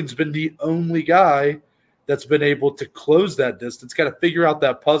 Sterling's been the only guy that's been able to close that distance, got to figure out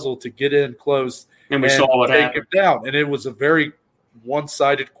that puzzle to get in close and we saw what take happened. Him down. And it was a very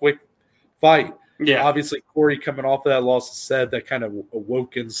one-sided, quick fight. Yeah. Obviously, Corey coming off of that loss said that kind of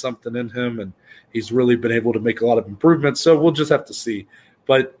awoken something in him, and he's really been able to make a lot of improvements. So we'll just have to see.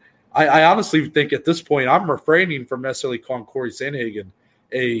 But I honestly think at this point I'm refraining from necessarily calling Corey Sandhagen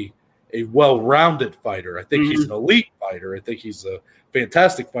a well-rounded fighter. I think he's an elite fighter. I think he's a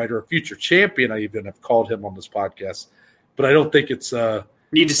fantastic fighter, a future champion. I even have called him on this podcast. But I don't think it's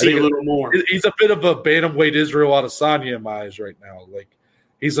need to see a little more. He's a bit of a bantamweight Israel Adesanya in my eyes right now. Like,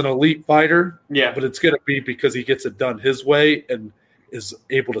 he's an elite fighter, but it's going to be because he gets it done his way and is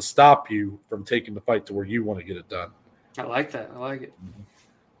able to stop you from taking the fight to where you want to get it done. I like that. I like it.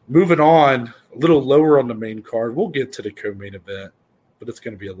 Moving on, a little lower on the main card. We'll get to the co-main event, but it's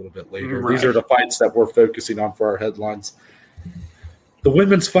going to be a little bit later. Right. These are the fights that we're focusing on for our headlines. The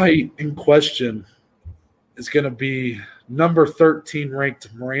women's fight in question is going to be number 13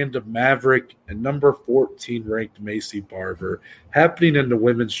 ranked Miranda Maverick and number 14 ranked Maycee Barber, happening in the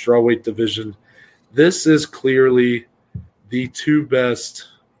women's strawweight division. This is clearly the two best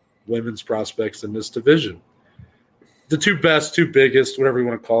women's prospects in this division. The two best, two biggest, whatever you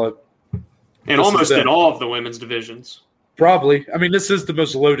want to call it. And almost in all of the women's divisions. Probably. I mean, this is the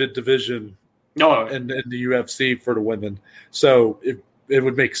most loaded division in the UFC for the women. So it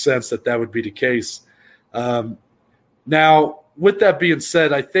would make sense that would be the case. Now, with that being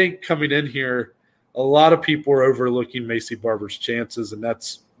said, I think coming in here, a lot of people are overlooking Maycee Barber's chances, and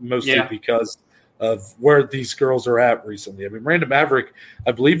that's mostly because of where these girls are at recently. I mean, Miranda Maverick,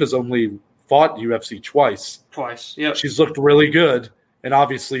 I believe, has only fought UFC twice. Yeah. She's looked really good, and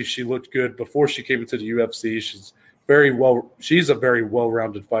obviously she looked good before she came into the UFC. She's a very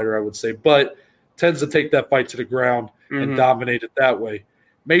well-rounded fighter, I would say, but tends to take that fight to the ground and dominate it that way.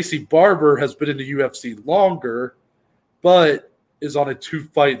 Maycee Barber has been in the UFC longer, but is on a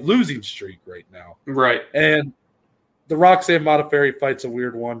 2-fight losing streak right now. Right. And the Roxanne Modafferi fight's a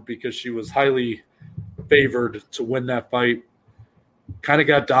weird one because she was highly favored to win that fight. Kind of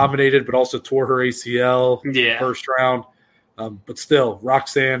got dominated, but also tore her ACL in the first round. But still,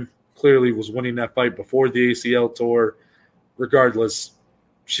 Roxanne clearly was winning that fight before the ACL tour. Regardless,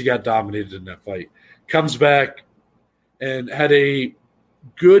 she got dominated in that fight. Comes back and had a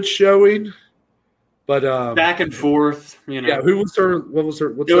good showing, but back and forth. Yeah, who was her? What was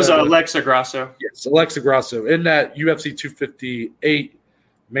her? It was Alexa Grasso. Yes, Alexa Grasso in that UFC 258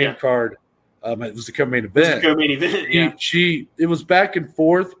 main card. It was the co-main event. Yeah. It was back and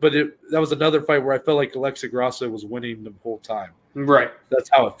forth, but that was another fight where I felt like Alexa Grasso was winning the whole time. Right. That's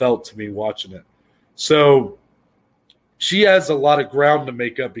how it felt to me watching it. So she has a lot of ground to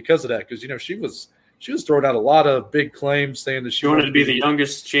make up because of that. Because she was throwing out a lot of big claims, saying that she wanted to be the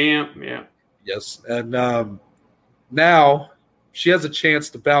youngest champ. Yeah. Yes, and now she has a chance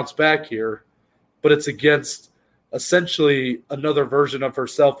to bounce back here, but it's against essentially another version of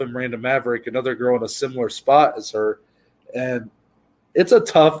herself in Miranda Maverick, another girl in a similar spot as her. And it's a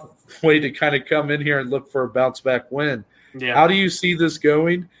tough way to kind of come in here and look for a bounce back win. Yeah. How do you see this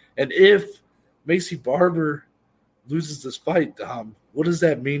going? And if Maycee Barber loses this fight, Dom, what does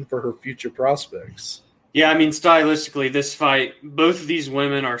that mean for her future prospects? Yeah, I mean, stylistically, this fight, both of these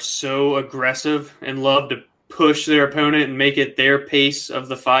women are so aggressive and love to push their opponent and make it their pace of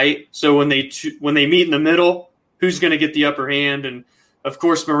the fight. So when they meet in the middle, who's going to get the upper hand? And, of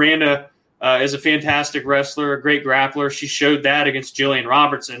course, Miranda is a fantastic wrestler, a great grappler. She showed that against Jillian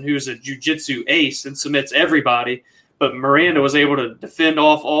Robertson, who's a jiu-jitsu ace and submits everybody. But Miranda was able to defend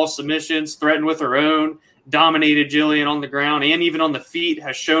off all submissions, threaten with her own, dominated Jillian on the ground and even on the feet,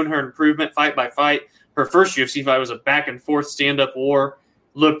 has shown her improvement fight by fight. Her first UFC fight was a back-and-forth stand-up war,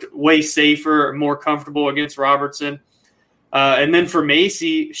 looked way safer, more comfortable against Robertson. And then for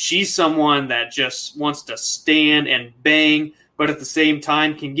Maycee, she's someone that just wants to stand and bang, but at the same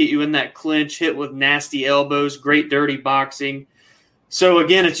time can get you in that clinch, hit with nasty elbows, great dirty boxing. So,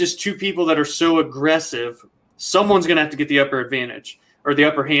 again, it's just two people that are so aggressive. Someone's going to have to get the upper advantage, or the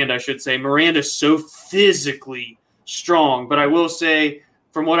upper hand, I should say. Miranda's so physically strong, but I will say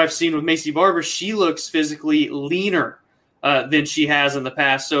from what I've seen with Maycee Barber, she looks physically leaner than she has in the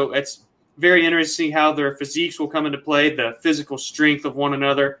past. So it's very interesting how their physiques will come into play, the physical strength of one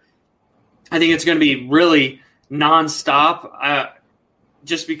another. I think it's going to be really nonstop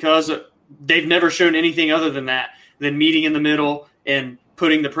just because they've never shown anything other than that, than meeting in the middle and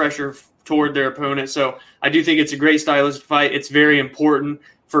putting the pressure toward their opponent. So I do think it's a great stylistic fight. It's very important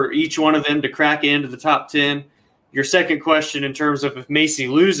for each one of them to crack into the top 10. Your second question in terms of if Maycee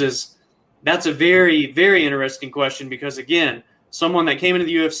loses, that's a very, very interesting question because, again, someone that came into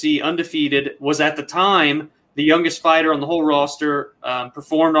the UFC undefeated, was at the time the youngest fighter on the whole roster,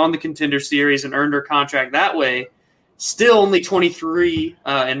 performed on the Contender Series and earned her contract that way. Still only 23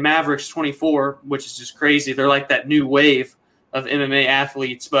 and Mavericks 24, which is just crazy. They're like that new wave of MMA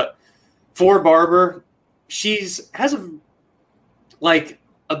athletes. But for Barber, has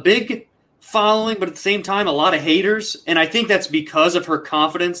a big following, but at the same time, a lot of haters. And I think that's because of her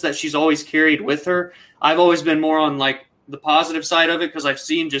confidence that she's always carried with her. I've always been more on the positive side of it because I've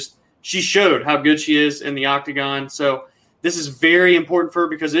seen she showed how good she is in the octagon. So this is very important for her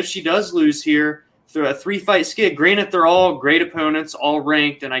because if she does lose here through a 3-fight skid, granted they're all great opponents, all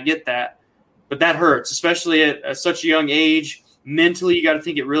ranked, and I get that, but that hurts, especially at such a young age. Mentally, you got to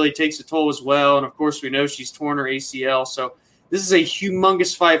think it really takes a toll as well. And of course, we know she's torn her ACL. So this is a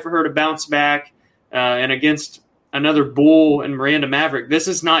humongous fight for her to bounce back. And against another bull and Miranda Maverick, this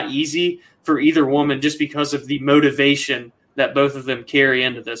is not easy for either woman just because of the motivation that both of them carry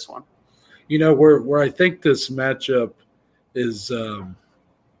into this one. Where I think this matchup is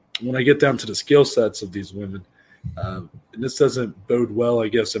when I get down to the skill sets of these women, and this doesn't bode well, I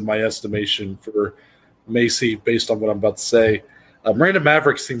guess, in my estimation for Maycee based on what I'm about to say. Miranda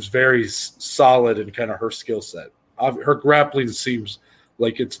Maverick seems very solid in kind of her skill set. Her grappling seems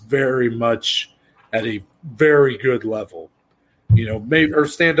like it's very much at a very good level. Maybe her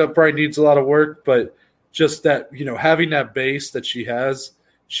stand-up probably needs a lot of work, but just that, having that base that she has,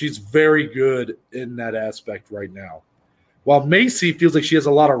 she's very good in that aspect right now. While Maycee feels like she has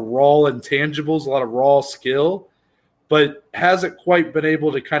a lot of raw intangibles, a lot of raw skill, but hasn't quite been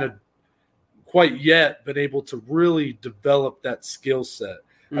able to been able to really develop that skill set.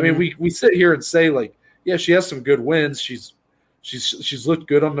 Mm-hmm. I mean, we sit here and say yeah, she has some good wins. She's looked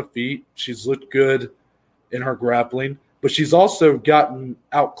good on the feet. She's looked good in her grappling, but she's also gotten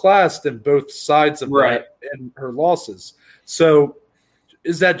outclassed in both sides of that and her losses. So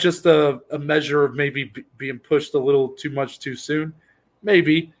is that just a measure of maybe being pushed a little too much too soon?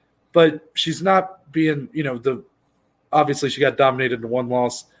 Maybe, but she's not being, obviously she got dominated in one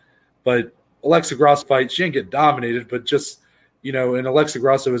loss, but Alexa Grasso fight, she didn't get dominated, but just, and Alexa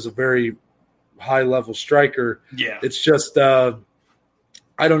Grasso is a very high-level striker. Yeah. It's just, I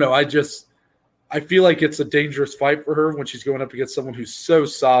don't know. I feel like it's a dangerous fight for her when she's going up against someone who's so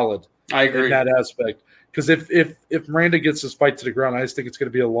solid. I agree. In that aspect. Because if Miranda gets this fight to the ground, I just think it's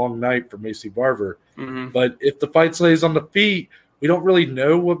going to be a long night for Macy Barber. Mm-hmm. But if the fight stays on the feet, we don't really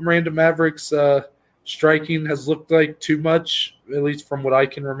know what Miranda Maverick's striking has looked like too much, at least from what I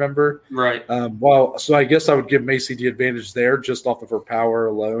can remember. Right. So I guess I would give Macy the advantage there just off of her power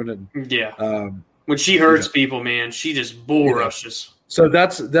alone. And yeah. When she hurts people, man, she just bull rushes. So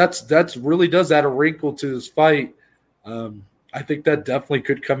that's really does add a wrinkle to this fight. I think that definitely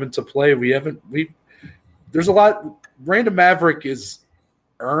could come into play. There's a lot. Miranda Maverick has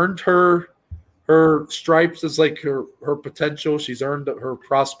earned her stripes as like her potential. She's earned her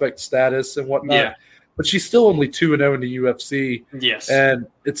prospect status and whatnot. Yeah. But she's still only 2-0 in the UFC. Yes. And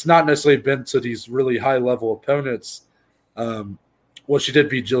it's not necessarily been to these really high level opponents. Well, she did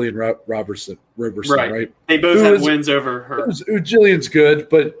beat Jillian Robertson, right? They both had wins over her. Jillian's good,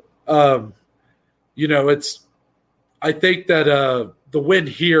 but it's. I think that the win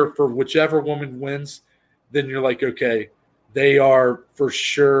here for whichever woman wins, then you're like, okay, they are for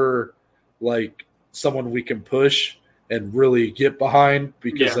sure like someone we can push and really get behind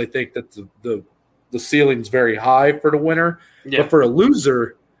because I think that the ceiling's very high for the winner. Yeah. But for a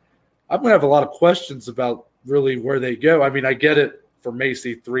loser, I'm going to have a lot of questions about really where they go. I mean, I get it for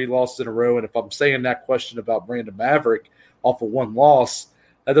Macy, 3 losses in a row. And if I'm saying that question about Miranda Maverick off of 1 loss,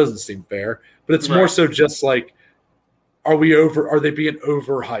 that doesn't seem fair. But it's more so just like, are they being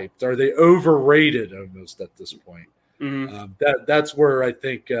overhyped? Are they overrated almost at this point? Mm-hmm. That's where I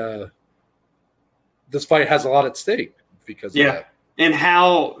think this fight has a lot at stake because of that. And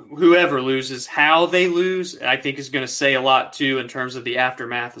how whoever loses, how they lose, I think is going to say a lot too in terms of the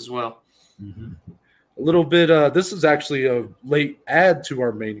aftermath as well. Mm-hmm. A little bit. This is actually a late add to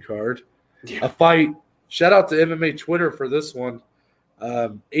our main card. Yeah. A fight. Shout out to MMA Twitter for this one.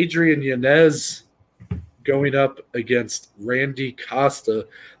 Adrian Yanez going up against Randy Costa.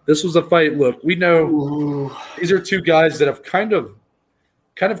 This was a fight. Look, we know these are 2 guys that have kind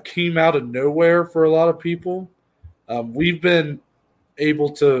of came out of nowhere for a lot of people. We've been able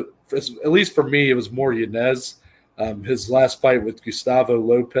to, at least for me, it was more Yanez. His last fight with Gustavo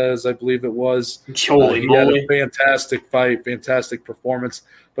Lopez, I believe it was. He had a fantastic fight, fantastic performance.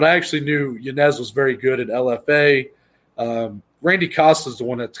 But I actually knew Yanez was very good at LFA. Randy Costa is the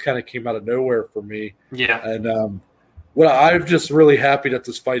one that kind of came out of nowhere for me. Yeah. And I'm just really happy that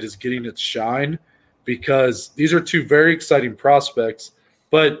this fight is getting its shine because these are 2 very exciting prospects.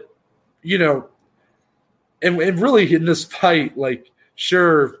 But, and really in this fight, like,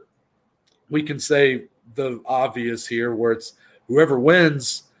 sure, we can say the obvious here where it's whoever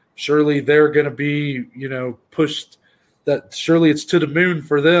wins, surely they're going to be, pushed that surely it's to the moon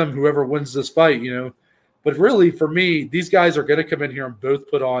for them, whoever wins this fight, But really, for me, these guys are going to come in here and both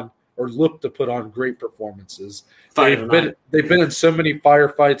put on or look to put on great performances. They've been in so many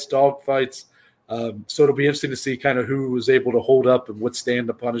firefights, dogfights. So it'll be interesting to see kind of who was able to hold up and withstand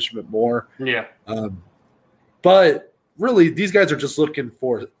the punishment more. Yeah. But really, these guys are just looking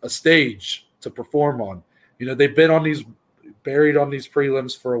for a stage to perform on. They've been buried on these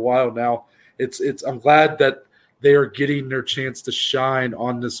prelims for a while now. I'm glad that they are getting their chance to shine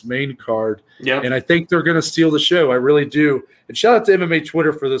on this main card. Yeah. And I think they're going to steal the show. I really do. And shout out to MMA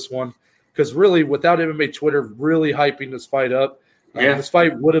Twitter for this one because really without MMA Twitter really hyping this fight up, this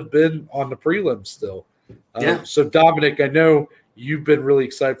fight would have been on the prelims still. So, Dominic, I know you've been really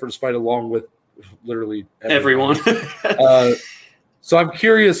excited for this fight along with literally everyone. So I'm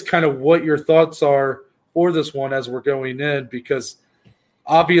curious kind of what your thoughts are for this one as we're going in because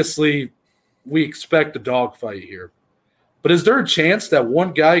obviously – we expect a dogfight here. But is there a chance that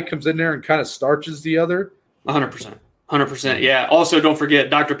one guy comes in there and kind of starches the other? 100%. 100%. Yeah. Also, don't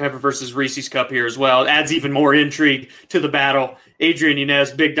forget Dr. Pepper versus Reese's Cup here as well. It adds even more intrigue to the battle. Adrian Yanez,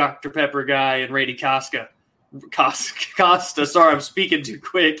 big Dr. Pepper guy, and Randy Costa. Sorry, I'm speaking too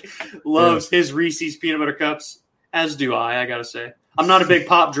quick. Loves his Reese's peanut butter cups, as do I got to say. I'm not a big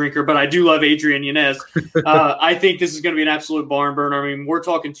pop drinker, but I do love Adrian Yanez. I think this is going to be an absolute barn burner. I mean, we're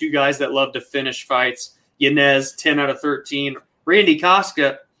talking 2 guys that love to finish fights. Yanez, 10 out of 13. Randy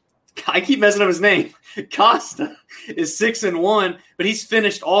Costa, I keep messing up his name. Costa is 6-1, but he's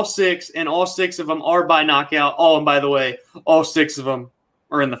finished all 6, and all 6 of them are by knockout. Oh, and by the way, all 6 of them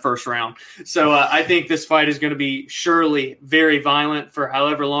are in the first round. So I think this fight is going to be surely very violent for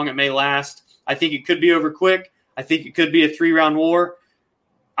however long it may last. I think it could be over quick. I think it could be a 3-round war.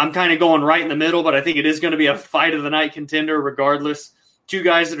 I'm kind of going right in the middle, but I think it is going to be a fight of the night contender regardless. Two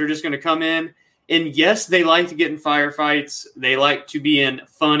guys that are just going to come in. And yes, they like to get in firefights. They like to be in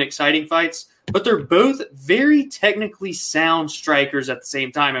fun, exciting fights. But they're both very technically sound strikers at the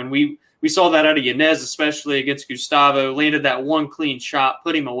same time. And we saw that out of Yanez, especially against Gustavo. Landed that one clean shot,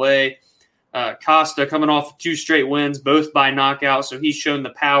 put him away. Costa coming off 2 straight wins, both by knockout. So he's shown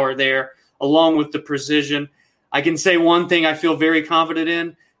the power there, along with the precision. I can say one thing I feel very confident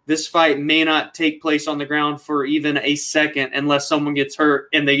in. This fight may not take place on the ground for even a second unless someone gets hurt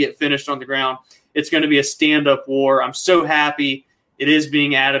and they get finished on the ground. It's going to be a stand-up war. I'm so happy it is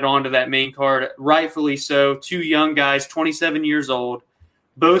being added on to that main card. Rightfully so. 2 young guys, 27 years old,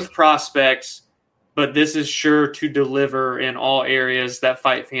 both prospects, but this is sure to deliver in all areas that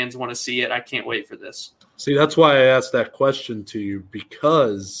fight fans want to see it. I can't wait for this. See, that's why I asked that question to you,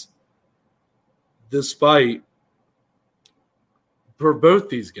 because this fight, for both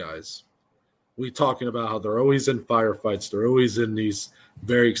these guys, we talking about how they're always in firefights. They're always in these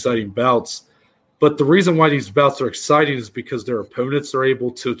very exciting bouts. But the reason why these bouts are exciting is because their opponents are able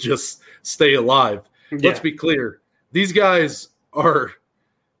to just stay alive. Yeah. Let's be clear. These guys are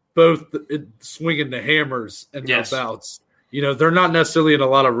both swinging the hammers in their bouts. You know, they're not necessarily in a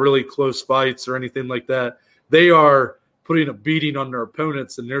lot of really close fights or anything like that. They are putting a beating on their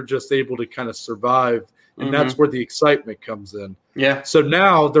opponents, and they're just able to kind of survive. And that's where the excitement comes in. Yeah. So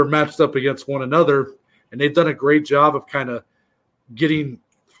now they're matched up against one another, and they've done a great job of kind of getting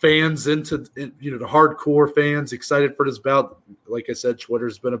fans into, you know, the hardcore fans excited for this bout. Like I said,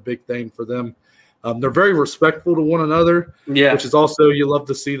 Twitter's been a big thing for them. They're very respectful to one another, which is also, you love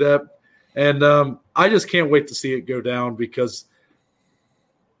to see that. And I just can't wait to see it go down, because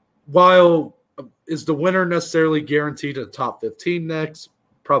while is the winner necessarily guaranteed a top 15 next?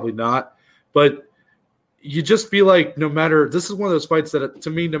 Probably not. But you just feel like this is one of those fights that,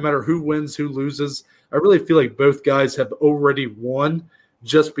 to me, no matter who wins, who loses, I really feel like both guys have already won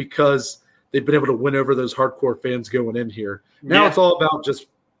just because they've been able to win over those hardcore fans going in here. Now it's all about just,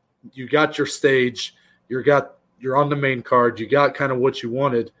 you got your stage, you're on the main card, you got kind of what you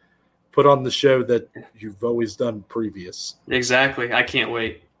wanted, put on the show that you've always done previous. Exactly. I can't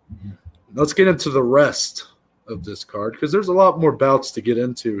wait. Let's get into the rest of this card, because there's a lot more bouts to get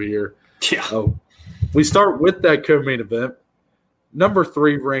into here. Yeah. We start with that co-main event. Number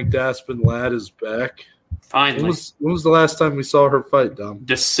 3 ranked Aspen Ladd is back. Finally. When was the last time we saw her fight, Dom?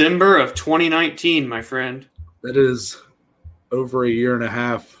 December of 2019, my friend. That is over a year and a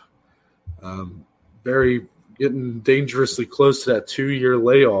half. Getting dangerously close to that 2-year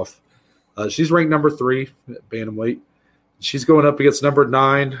layoff. She's ranked number 3 at bantamweight. She's going up against number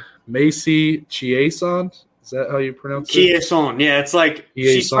 9, Macy Chiasson. Is that how you pronounce it? Chiasson. Yeah, it's like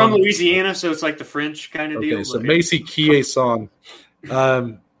she's from Louisiana, so it's like the French kind of deal. Okay, so Macy Chiasson.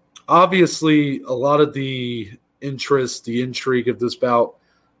 Obviously, a lot of the interest, the intrigue of this bout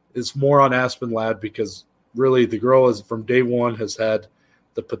is more on Aspen Ladd, because really the girl is from day one has had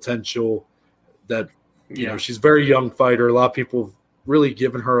the potential that, you know, she's a very young fighter. A lot of people have really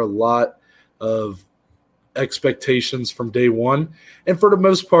given her a lot of expectations from day one. And for the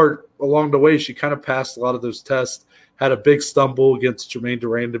most part, along the way, she kind of passed a lot of those tests, had a big stumble against Jermaine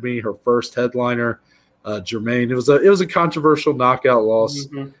Durandamy, her first headliner. Jermaine, it was a controversial knockout loss.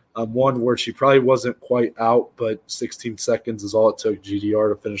 One where she probably wasn't quite out, but 16 seconds is all it took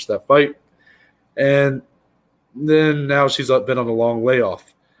GDR to finish that fight. And then now she's been on a long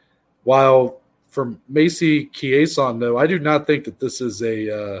layoff. While for Macy Chiasson, though, I do not think that this is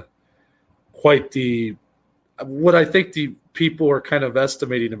what I think the people are kind of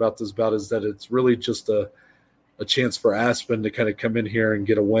estimating about this bout is that it's really just a chance for Aspen to kind of come in here and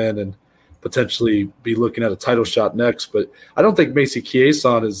get a win and potentially be looking at a title shot next. But I don't think Macy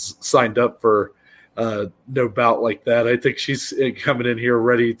Chiasson is signed up for no bout like that. I think she's coming in here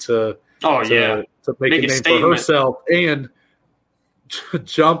ready to make a name for herself and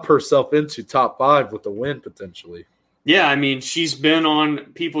jump herself into top 5 with a win potentially. Yeah, I mean, she's been on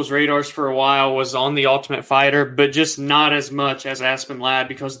people's radars for a while, was on the Ultimate Fighter, but just not as much as Aspen Ladd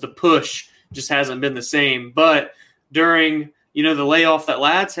because the push just hasn't been the same. But during, the layoff that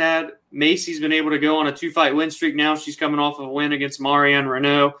Ladd's had, Macy's been able to go on a 2-fight win streak now. She's coming off of a win against Marianne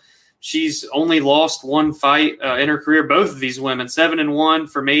Renault. She's only lost 1 fight in her career, both of these women, 7-1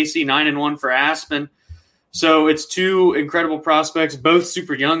 for Macy, 9-1 for Aspen. So it's 2 incredible prospects, both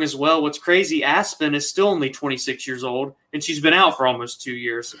super young as well. What's crazy, Aspen is still only 26 years old, and she's been out for almost 2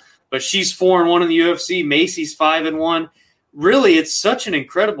 years. But she's 4-1 in the UFC. Macy's 5-1. Really, it's such an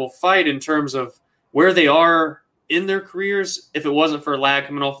incredible fight in terms of where they are in their careers, if it wasn't for Ladd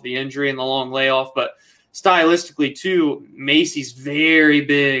coming off the injury and the long layoff. But stylistically too, Macy's very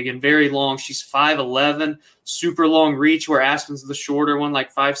big and very long. She's 5'11", super long reach, where Aspen's the shorter one,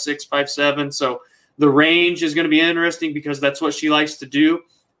 like 5'6", 5'7". So the range is going to be interesting because that's what she likes to do.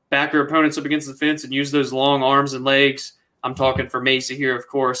 Back her opponents up against the fence and use those long arms and legs. I'm talking for Macy here, of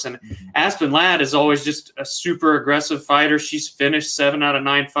course. And Aspen Ladd is always just a super aggressive fighter. She's finished 7 out of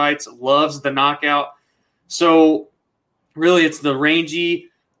 9 fights, loves the knockout. So really it's the rangy,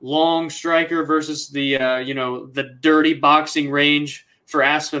 long striker versus the the dirty boxing range for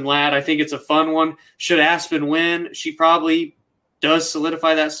Aspen Ladd. I think it's a fun one. Should Aspen win, she probably does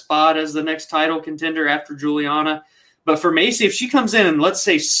solidify that spot as the next title contender after Juliana. But for Macy, if she comes in and let's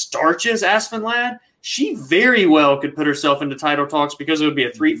say starches Aspen Ladd, she very well could put herself into title talks because it would be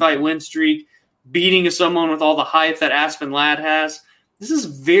a 3-fight win streak, beating someone with all the hype that Aspen Ladd has. This is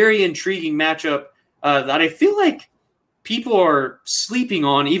a very intriguing matchup that I feel like people are sleeping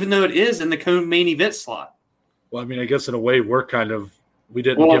on, even though it is in the co-main event slot. Well, I mean, I guess in a way we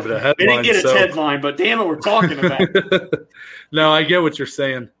didn't give it a headline. We didn't get a headline, but damn it, we're talking about it. No, I get what you're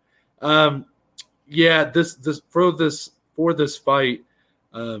saying. Yeah, for this fight,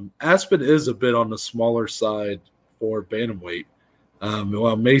 Aspen is a bit on the smaller side for bantamweight.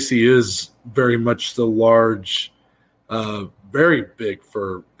 While Macy is very much the large, very big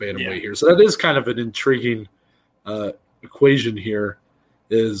for bantamweight here. So that is kind of an intriguing equation here.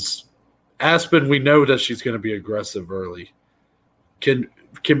 Is Aspen, we know that she's going to be aggressive early. Can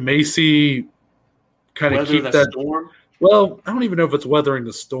Macy kind of keep that storm? Well, I don't even know if it's weathering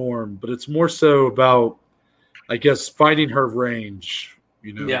the storm, but it's more so about, I guess, finding her range,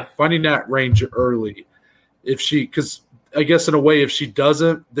 finding that range early. Because I guess in a way, if she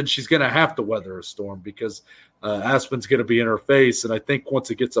doesn't, then she's going to have to weather a storm because Aspen's going to be in her face. And I think once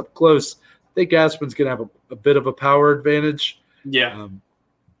it gets up close, I think Aspen's going to have a bit of a power advantage. Yeah.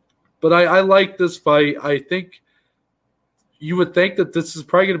 But I like this fight. I think you would think that this is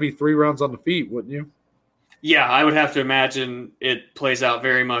probably going to be 3 rounds on the feet, wouldn't you? Yeah, I would have to imagine it plays out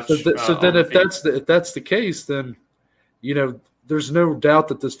very much. So then, if that's the case, then there's no doubt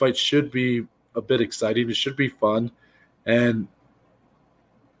that this fight should be a bit exciting. It should be fun, and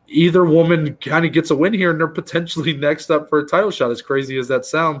either woman kind of gets a win here, and they're potentially next up for a title shot. As crazy as that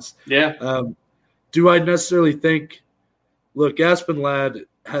sounds, yeah. Do I necessarily think? Look, Aspen Ladd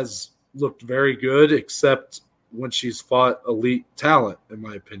has looked very good, except when she's fought elite talent, in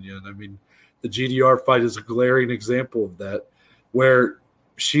my opinion. I mean, the GDR fight is a glaring example of that, where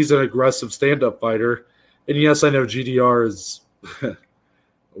she's an aggressive stand-up fighter. And yes, I know GDR is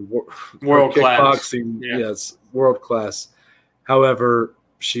world class. Kickboxing, yes, world class. However,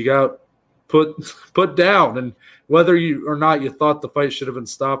 she got put down, and whether you or not you thought the fight should have been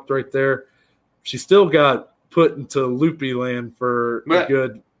stopped right there, she still got put into loopy land for a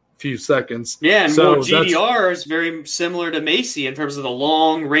good few seconds. Yeah, and GDR is very similar to Macy in terms of the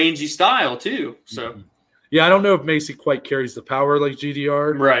long, rangy style too. So, yeah, I don't know if Macy quite carries the power like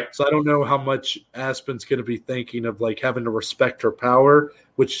GDR. Right. So I don't know how much Aspen's going to be thinking of like having to respect her power,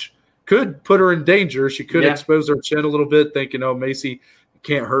 which could put her in danger. She could expose her chin a little bit, thinking, "Oh, Macy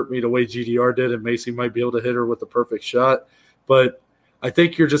can't hurt me the way GDR did, and Macy might be able to hit her with a perfect shot." But I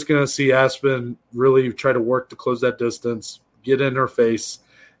think you're just going to see Aspen really try to work to close that distance, get in her face.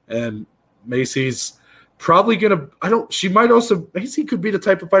 And Macy's probably going to – Macy could be the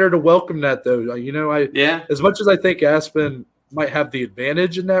type of fighter to welcome that, though. As much as I think Aspen might have the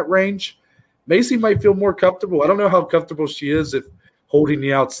advantage in that range, Macy might feel more comfortable. I don't know how comfortable she is if holding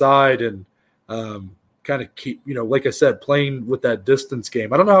the outside and kind of keep, like I said, playing with that distance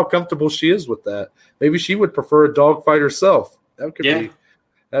game. I don't know how comfortable she is with that. Maybe she would prefer a dogfight herself. That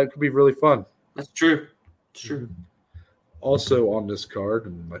could be really fun. That's true. It's true. Also on this card,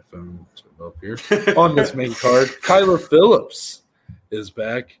 and my phone up here, on this main card, Kyler Phillips is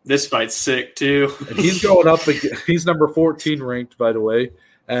back. This fight's sick, too. And he's going up – he's number 14 ranked, by the way,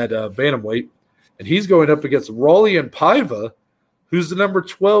 at bantamweight. And he's going up against Raulian Paiva, who's the number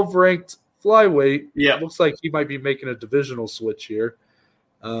 12 ranked flyweight. Yeah. Looks like he might be making a divisional switch here.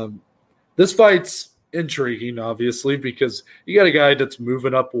 This fight's intriguing, obviously, because you got a guy that's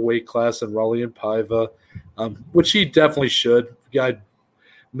moving up a weight class in Raulian Paiva, which he definitely should. The guy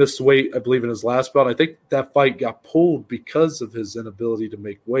missed weight, I believe, in his last bout. I think that fight got pulled because of his inability to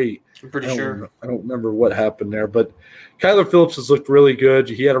make weight. I'm pretty sure. I don't remember what happened there, but Kyler Phillips has looked really good.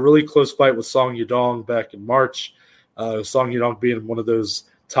 He had a really close fight with Song Yadong back in March. Song Yadong being one of those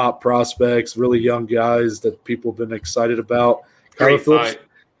top prospects, really young guys that people have been excited about. Great fight.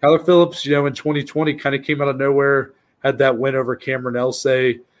 Kyler Phillips, in 2020 kind of came out of nowhere, had that win over Cameron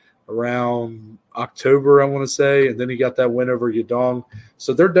Elsay. around October, I want to say, and then he got that win over Yadong.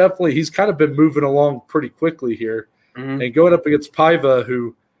 So he's kind of been moving along pretty quickly here. Mm-hmm. And going up against Paiva,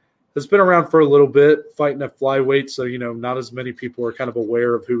 who has been around for a little bit, fighting at flyweight, so, not as many people are kind of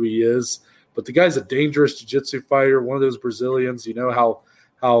aware of who he is. But the guy's a dangerous jiu-jitsu fighter, one of those Brazilians. You know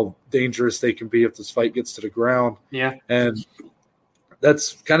how dangerous they can be if this fight gets to the ground. Yeah. And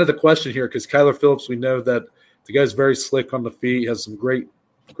that's kind of the question here, because Kyler Phillips, we know that the guy's very slick on the feet, has some great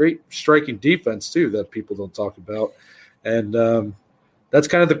striking defense too that people don't talk about. And that's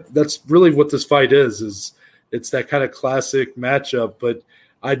that's really what this fight is it's that kind of classic matchup. But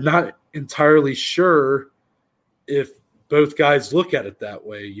I'm not entirely sure if both guys look at it that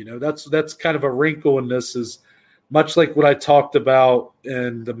way. That's kind of a wrinkle in this, is much like what I talked about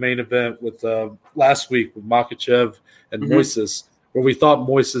in the main event with last week with Makhachev and Moises, where we thought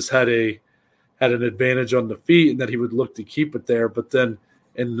Moises had an advantage on the feet and that he would look to keep it there. But then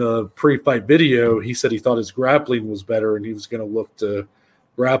in the pre-fight video, he said he thought his grappling was better and he was going to look to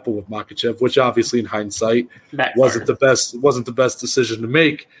grapple with Makhachev, which obviously in hindsight wasn't the best decision to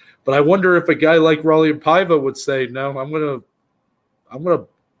make. But I wonder if a guy like Raulian Paiva would say, no, I'm gonna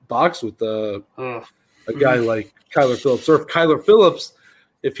box with a guy like Kyler Phillips, or if Kyler Phillips,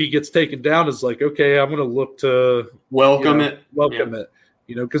 if he gets taken down, is like, okay, I'm gonna look to welcome it,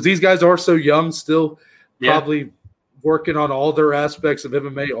 because these guys are so young still, probably working on all their aspects of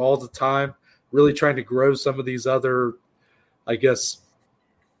MMA all the time, really trying to grow some of these other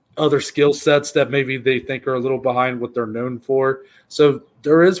skill sets that maybe they think are a little behind what they're known for. So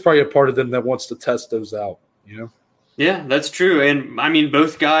there is probably a part of them that wants to test those out, Yeah, that's true. And I mean,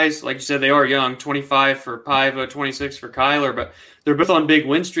 both guys, like you said, they are young, 25 for Paiva, 26 for Kyler, but they're both on big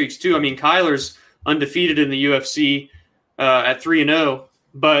win streaks too. I mean, Kyler's undefeated in the UFC at 3-0,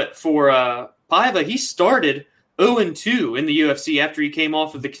 but for Paiva, he started 0-2 in the UFC after he came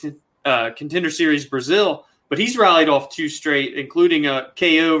off of the Contender Series Brazil, but he's rallied off 2 straight, including a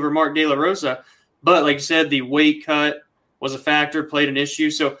KO over Mark De La Rosa. But like you said, the weight cut was a factor, played an issue.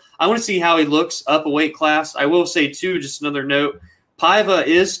 So I want to see how he looks up a weight class. I will say, too, just another note, Paiva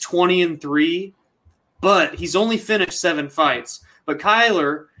is 20-3, but he's only finished 7 fights. But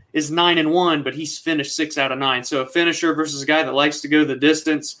Kyler is 9-1, but he's finished 6 out of 9. So a finisher versus a guy that likes to go the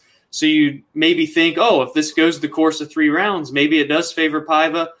distance. So you maybe think, if this goes the course of 3 rounds, maybe it does favor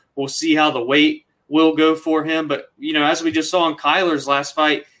Paiva. We'll see how the weight will go for him. But, as we just saw in Kyler's last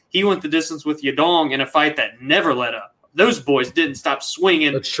fight, he went the distance with Yadong in a fight that never let up. Those boys didn't stop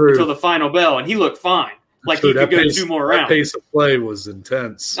swinging until the final bell, and he looked fine. Like he could go 2 more rounds. That pace of play was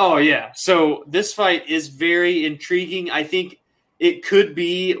intense. Oh, yeah. So this fight is very intriguing. I think it could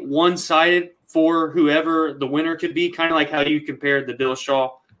be one-sided for whoever the winner could be, kind of like how you compared the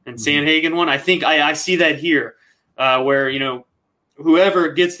Dillashaw and Sandhagen one. I think I see that here, where, whoever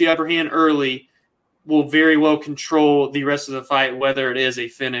gets the upper hand early will very well control the rest of the fight, whether it is a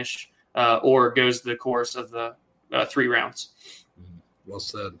finish or goes the course of the 3 rounds. Well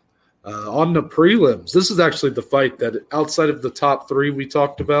said. On the prelims, this is actually the fight that outside of the top 3 we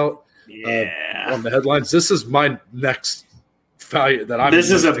talked about on the headlines, this is my next fight that I'm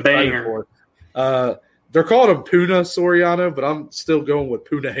This is a banger. For. They're calling him Puna Soriano, but I'm still going with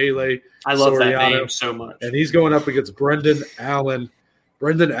Puna Hele. I love that name so much. And he's going up against Brendan Allen.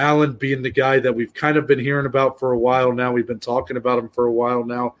 Brendan Allen being the guy that we've kind of been hearing about for a while now. We've been talking about him for a while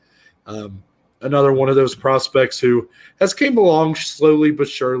now. Another one of those prospects who has came along slowly but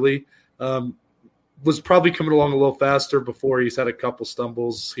surely. Was probably coming along a little faster before. He's had a couple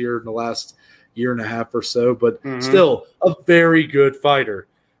stumbles here in the last year and a half or so, but still a very good fighter.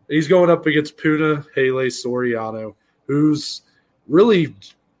 He's going up against Puna Hele Soriano, who's really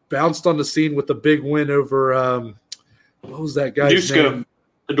bounced on the scene with a big win over what was that guy's name?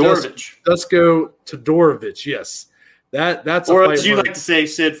 Todorovic. Dusko Todorovic, yes. That's or as you like to say,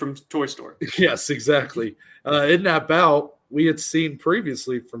 Sid from Toy Story. Yes, exactly. In that bout, we had seen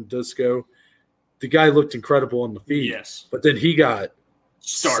previously from Dusko, the guy looked incredible on the feet. Yes. But then he got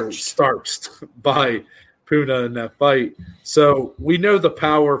starched by Puna in that fight. So we know the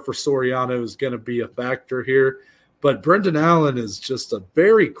power for Soriano is going to be a factor here. But Brendan Allen is just a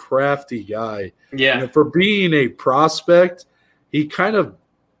very crafty guy. Yeah. And for being a prospect, he kind of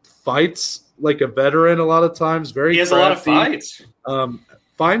fights like a veteran a lot of times. He has crafty. A lot of fights.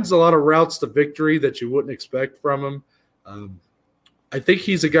 Finds a lot of routes to victory that you wouldn't expect from him. I think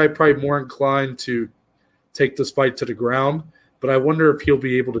he's a guy probably more inclined to take this fight to the ground, but I wonder if he'll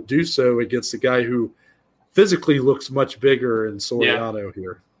be able to do so against a guy who physically looks much bigger in Soriano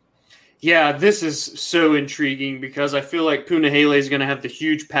here. Yeah, this is so intriguing because I feel like Puna Hele is going to have the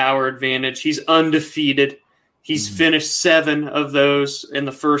huge power advantage. He's undefeated He's finished 7 of those in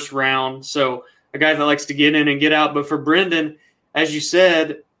the first round. So a guy that likes to get in and get out. But for Brendan, as you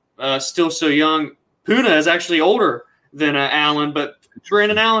said, still so young, Puna is actually older than Allen, but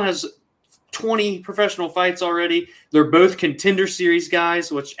Brendan Allen has 20 professional fights already. They're both Contender Series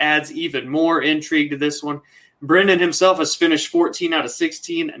guys, which adds even more intrigue to this one. Brendan himself has finished 14 out of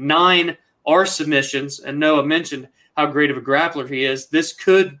 16. 9 are submissions, and Noah mentioned how great of a grappler he is. This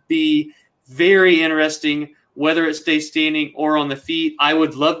could be very interesting, whether it stays standing or on the feet. I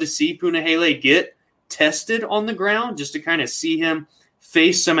would love to see Punahele get tested on the ground just to kind of see him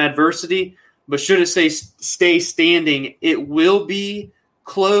face some adversity. But should it stay standing, it will be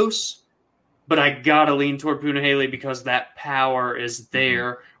close. But I got to lean toward Punahele because that power is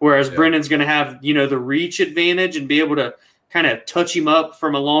there. Whereas Brendan's going to have, the reach advantage and be able to kind of touch him up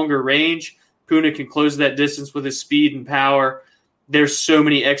from a longer range. Puna can close that distance with his speed and power. There's so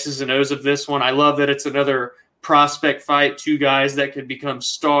many X's and O's of this one. I love that it's another prospect fight, 2 guys that could become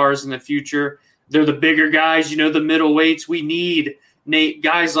stars in the future. They're the bigger guys, the middleweights. We need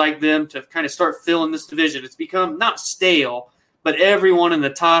guys like them to kind of start filling this division. It's become not stale, but everyone in the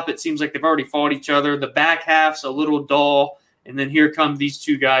top, it seems like they've already fought each other. The back half's a little dull, and then here come these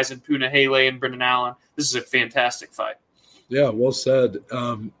 2 guys in Punahele and Brendan Allen. This is a fantastic fight. Yeah, well said.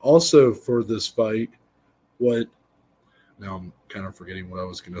 Also for this fight, now I'm kind of forgetting what I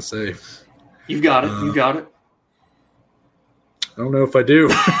was going to say. You got it. You got it. I don't know if I do.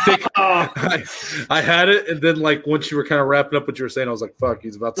 I had it, and then once you were kind of wrapping up what you were saying, I was like, "Fuck,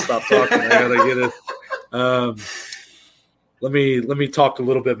 he's about to stop talking. I gotta get it." Let me talk a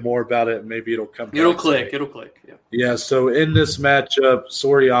little bit more about it, and maybe it'll come. It'll click. It'll click. Yeah. Yeah. So in this matchup,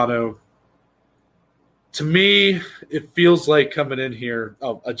 Soriano, to me, it feels like coming in here.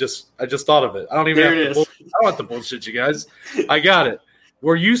 Oh, I just thought of it. I don't even have to I don't have to bullshit you guys. I got it.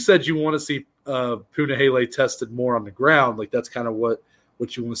 Where you said you want to see Punahele tested more on the ground, that's kind of what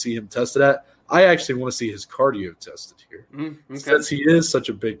you want to see him tested at. I actually want to see his cardio tested here. Okay. Since he is such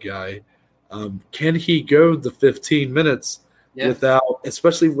a big guy, can he go the 15 minutes without,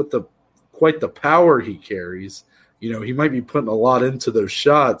 especially with quite the power he carries? He might be putting a lot into those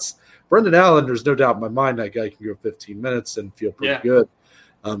shots. Brendan Allen, there's no doubt in my mind that guy can go 15 minutes and feel pretty good.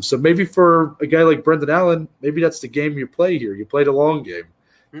 So maybe for a guy like Brendan Allen, maybe that's the game you play here. You play the long game.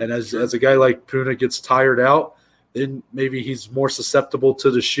 And as a guy like Puna gets tired out, then maybe he's more susceptible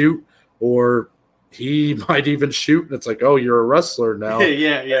to the shoot, or he might even shoot, and it's like, oh, you're a wrestler now.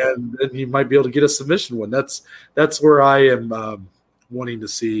 And then he might be able to get a submission win. That's where I am wanting to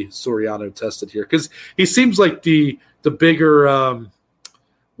see Soriano tested here, because he seems like the bigger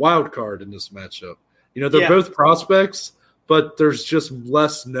wild card in this matchup. They're both prospects, but there's just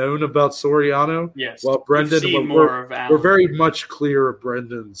less known about Soriano. Yes. While Brendan, we're very much clear of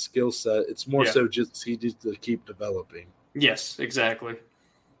Brendan's skill set. It's more so just he needs to keep developing. Yes, exactly.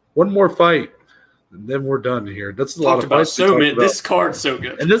 One more fight, and then we're done here. That's a lot of fights. This card's so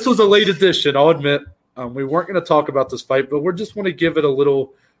good. And this was a late edition, I'll admit. We weren't going to talk about this fight, but we just want to give it a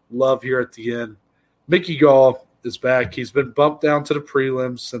little love here at the end. Mickey Gall is back. He's been bumped down to the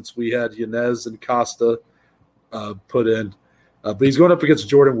prelims since we had Yanez and Costa put in. But he's going up against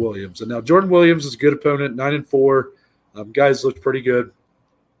Jordan Williams. And now Jordan Williams is a good opponent, 9-4. Guys looked pretty good.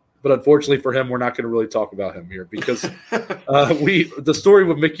 But unfortunately for him, we're not going to really talk about him here because the story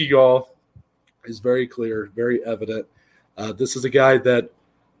with Mickey Gall is very clear, very evident. This is a guy that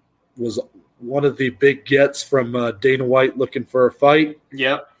was one of the big gets from Dana White looking for a fight.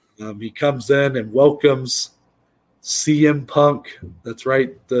 Yep. He comes in and welcomes CM Punk. That's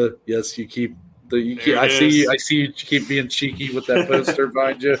right. Yes, you keep – I see you keep being cheeky with that poster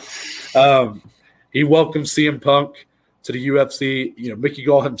behind you. He welcomes CM Punk to the UFC. Mickey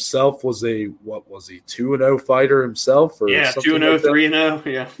Gall himself was 2-0 fighter himself? 2-0, 3-0,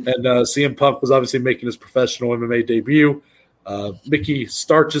 yeah. And CM Punk was obviously making his professional MMA debut. Mickey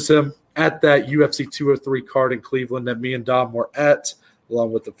starches him at that UFC 203 card in Cleveland that me and Dom were at,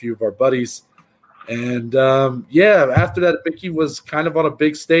 along with a few of our buddies. And, after that, Mickey was kind of on a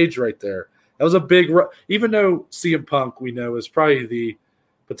big stage right there. That was a big – even though CM Punk, we know, is probably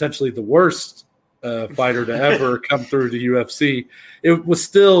potentially the worst fighter to ever come through the UFC, it was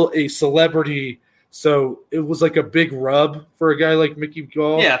still a celebrity. So it was like a big rub for a guy like Mickey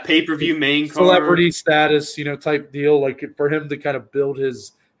Gall. Yeah, pay-per-view main card. Celebrity status, type deal, like for him to kind of build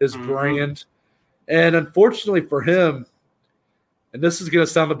his brand. And unfortunately for him, and this is going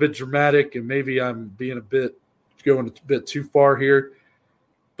to sound a bit dramatic, and maybe I'm going a bit too far here,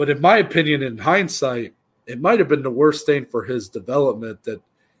 but in my opinion, in hindsight, it might have been the worst thing for his development that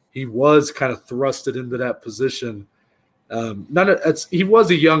he was kind of thrusted into that position He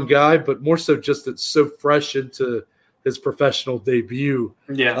was a young guy, but more so just it's so fresh into his professional debut.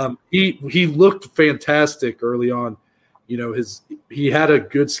 Yeah. He looked fantastic early on. You know, he had a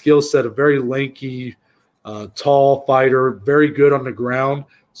good skill set, a very lanky, tall fighter, very good on the ground.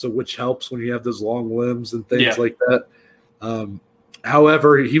 So which helps when you have those long limbs and things like that.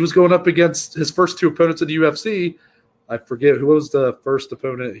 However, he was going up against his first two opponents in the UFC. I forget who was the first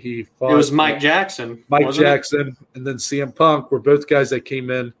opponent he fought. It was Mike Jackson. And then CM Punk were both guys that came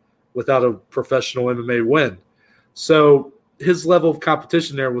in without a professional MMA win. So his level of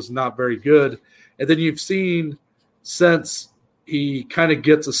competition there was not very good. And then you've seen since he kind of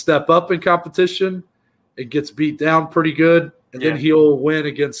gets a step up in competition, it gets beat down pretty good, and then he'll win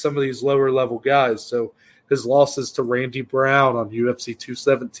against some of these lower level guys. So his losses to Randy Brown on UFC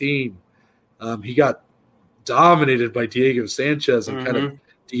 217, he got dominated by Diego Sanchez and kind of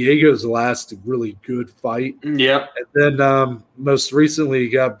Diego's last really good fight. Yeah. And then most recently he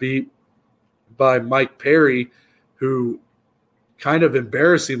got beat by Mike Perry, who kind of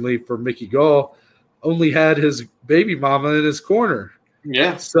embarrassingly for Mickey Gall only had his baby mama in his corner.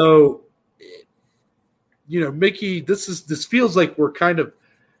 Yeah. So, you know, Mickey, this feels like we're kind of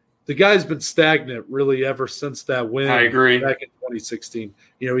the guy's been stagnant really ever since that win. I agree. Back in 2016.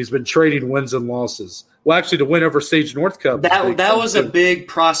 You know, he's been trading wins and losses. Well, actually, the win over Sage Northcutt. That was a big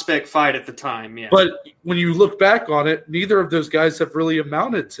prospect fight at the time, yeah. But when you look back on it, neither of those guys have really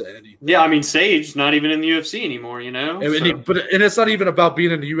amounted to anything. Yeah, I mean, Sage not even in the UFC anymore, you know. And it's not even about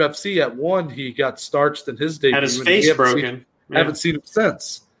being in the UFC. At one, he got starched in his debut. Had his face broken. Haven't seen him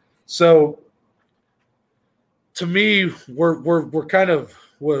since. So, to me, we're kind of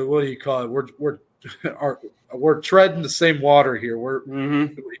what do you call it? We're treading the same water here.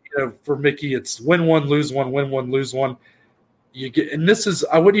 You know, for Mickey, it's win one, lose one, win one, lose one. You get, and this is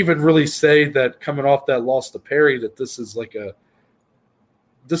I wouldn't even really say that coming off that loss to Perry that this is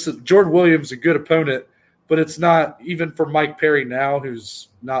Jordan Williams a good opponent, but it's not even for Mike Perry now, who's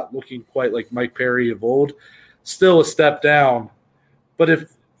not looking quite like Mike Perry of old. Still a step down, but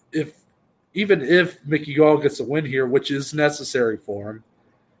if Mickey Gall gets a win here, which is necessary for him,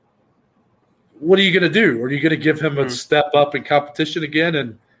 what are you going to do? Are you going to give him a step up in competition again?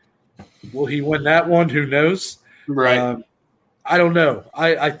 And will he win that one? Who knows? Right. I don't know.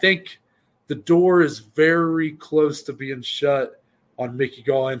 I think the door is very close to being shut on Mickey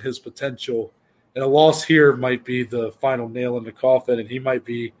Gall and his potential. And a loss here might be the final nail in the coffin, and he might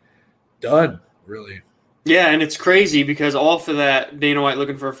be done, really. Yeah, and it's crazy because off of that Dana White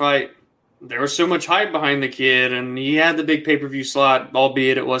looking for a fight, there was so much hype behind the kid, and he had the big pay-per-view slot,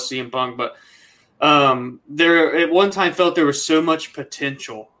 albeit it was CM Punk, but there at one time felt there was so much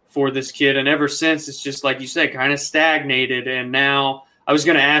potential for this kid, and ever since it's just like you said, kind of stagnated. And now I was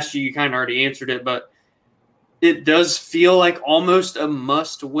going to ask you kind of already answered it, but it does feel like almost a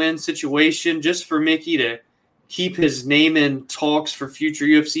must-win situation just for Mickey to keep his name in talks for future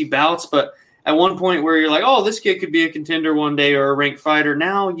UFC bouts. But at one point where you're like, oh, this kid could be a contender one day or a ranked fighter,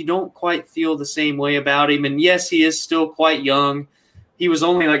 now you don't quite feel the same way about him. And yes, he is still quite young. He was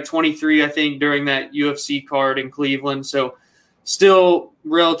only like 23, I think, during that UFC card in Cleveland. So still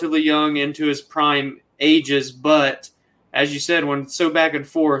relatively young into his prime ages. But as you said, when it's so back and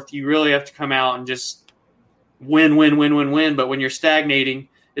forth, you really have to come out and just win. But when you're stagnating,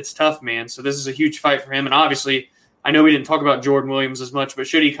 it's tough, man. So this is a huge fight for him. And obviously, I know we didn't talk about Jordan Williams as much, but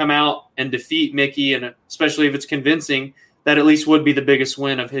should he come out and defeat Mickey, and especially if it's convincing, that at least would be the biggest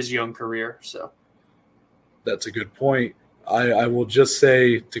win of his young career. So that's a good point. I will just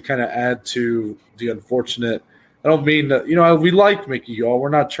say, to kind of add to the unfortunate, I don't mean that, you know, we like Mickey Gall. We're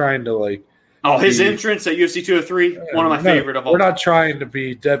not trying to like. Oh, his entrance at UFC 203, one of my favorite of all. We're not trying to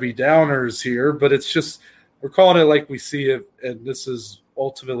be Debbie Downers here, but it's just, we're calling it like we see it, and this is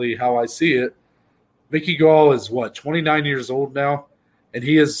ultimately how I see it. Mickey Gall is 29 years old now, and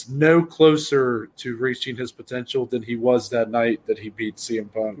he is no closer to reaching his potential than he was that night that he beat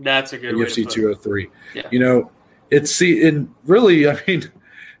CM Punk. That's a good way UFC 203. Yeah. You know, and really, I mean,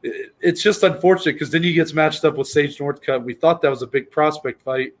 it's just unfortunate because then he gets matched up with Sage Northcutt. We thought that was a big prospect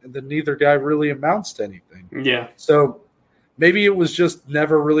fight, and then neither guy really amounts to anything. Yeah. So maybe it was just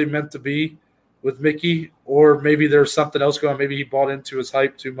never really meant to be with Mickey, or maybe there's something else going on. Maybe he bought into his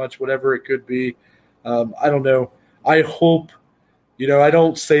hype too much, whatever it could be. I don't know. I hope, you know, I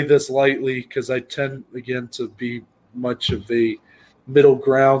don't say this lightly because I tend, again, to be much of a middle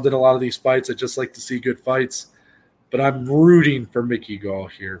ground in a lot of these fights. I just like to see good fights. But I'm rooting for Mickey Gall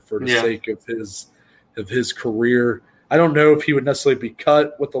here for the sake of his career. I don't know if he would necessarily be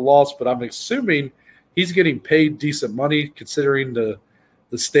cut with the loss, but I'm assuming he's getting paid decent money considering the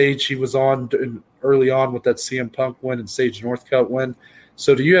stage he was on early on with that CM Punk win and Sage Northcutt win.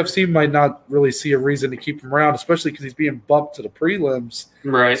 So the UFC might not really see a reason to keep him around, especially because he's being bumped to the prelims.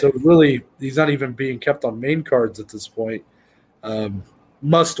 Right. So really, he's not even being kept on main cards at this point.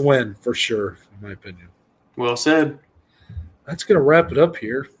 Must win for sure, in my opinion. Well said. That's going to wrap it up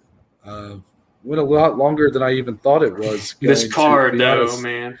here. Went a lot longer than I even thought it was. This card, though,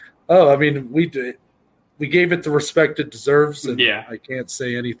 man. Oh, I mean, we gave it the respect it deserves, and yeah. I can't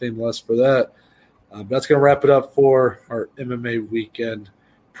say anything less for that. That's going to wrap it up for our MMA weekend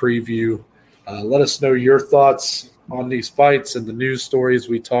preview. Let us know your thoughts on these fights and the news stories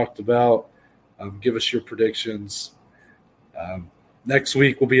we talked about. Give us your predictions. Next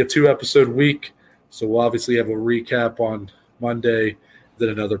week will be a 2-episode week, so we'll obviously have a recap on Monday, then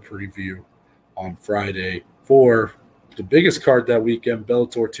another preview on Friday for the biggest card that weekend,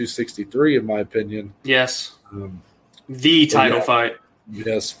 Bellator 263, in my opinion. Yes. The title fight.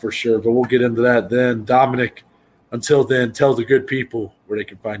 Yes, for sure. But we'll get into that then. Dominic, until then, tell the good people where they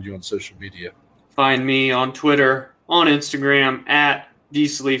can find you on social media. Find me on Twitter, on Instagram, at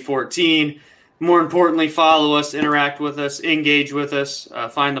Diesley14. More importantly, follow us, interact with us, engage with us.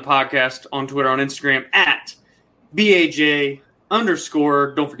 Find the podcast on Twitter, on Instagram, at BAJ_,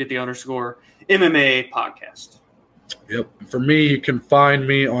 don't forget the underscore, MMA podcast. Yep. For me, you can find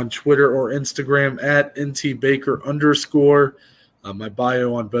me on Twitter or Instagram at ntbaker_. My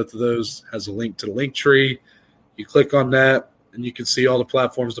bio on both of those has a link to the link tree. You click on that, and you can see all the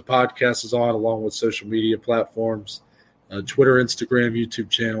platforms the podcast is on, along with social media platforms, Twitter, Instagram, YouTube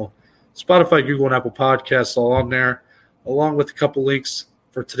channel, Spotify, Google, and Apple Podcasts all on there, along with a couple links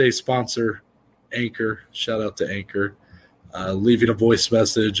for today's sponsor, Anchor. Shout out to Anchor. Leaving a voice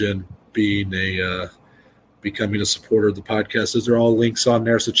message and becoming a supporter of the podcast. Those are all links on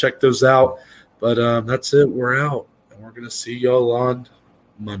there, so check those out. But that's it. We're out, and we're going to see y'all on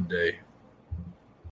Monday.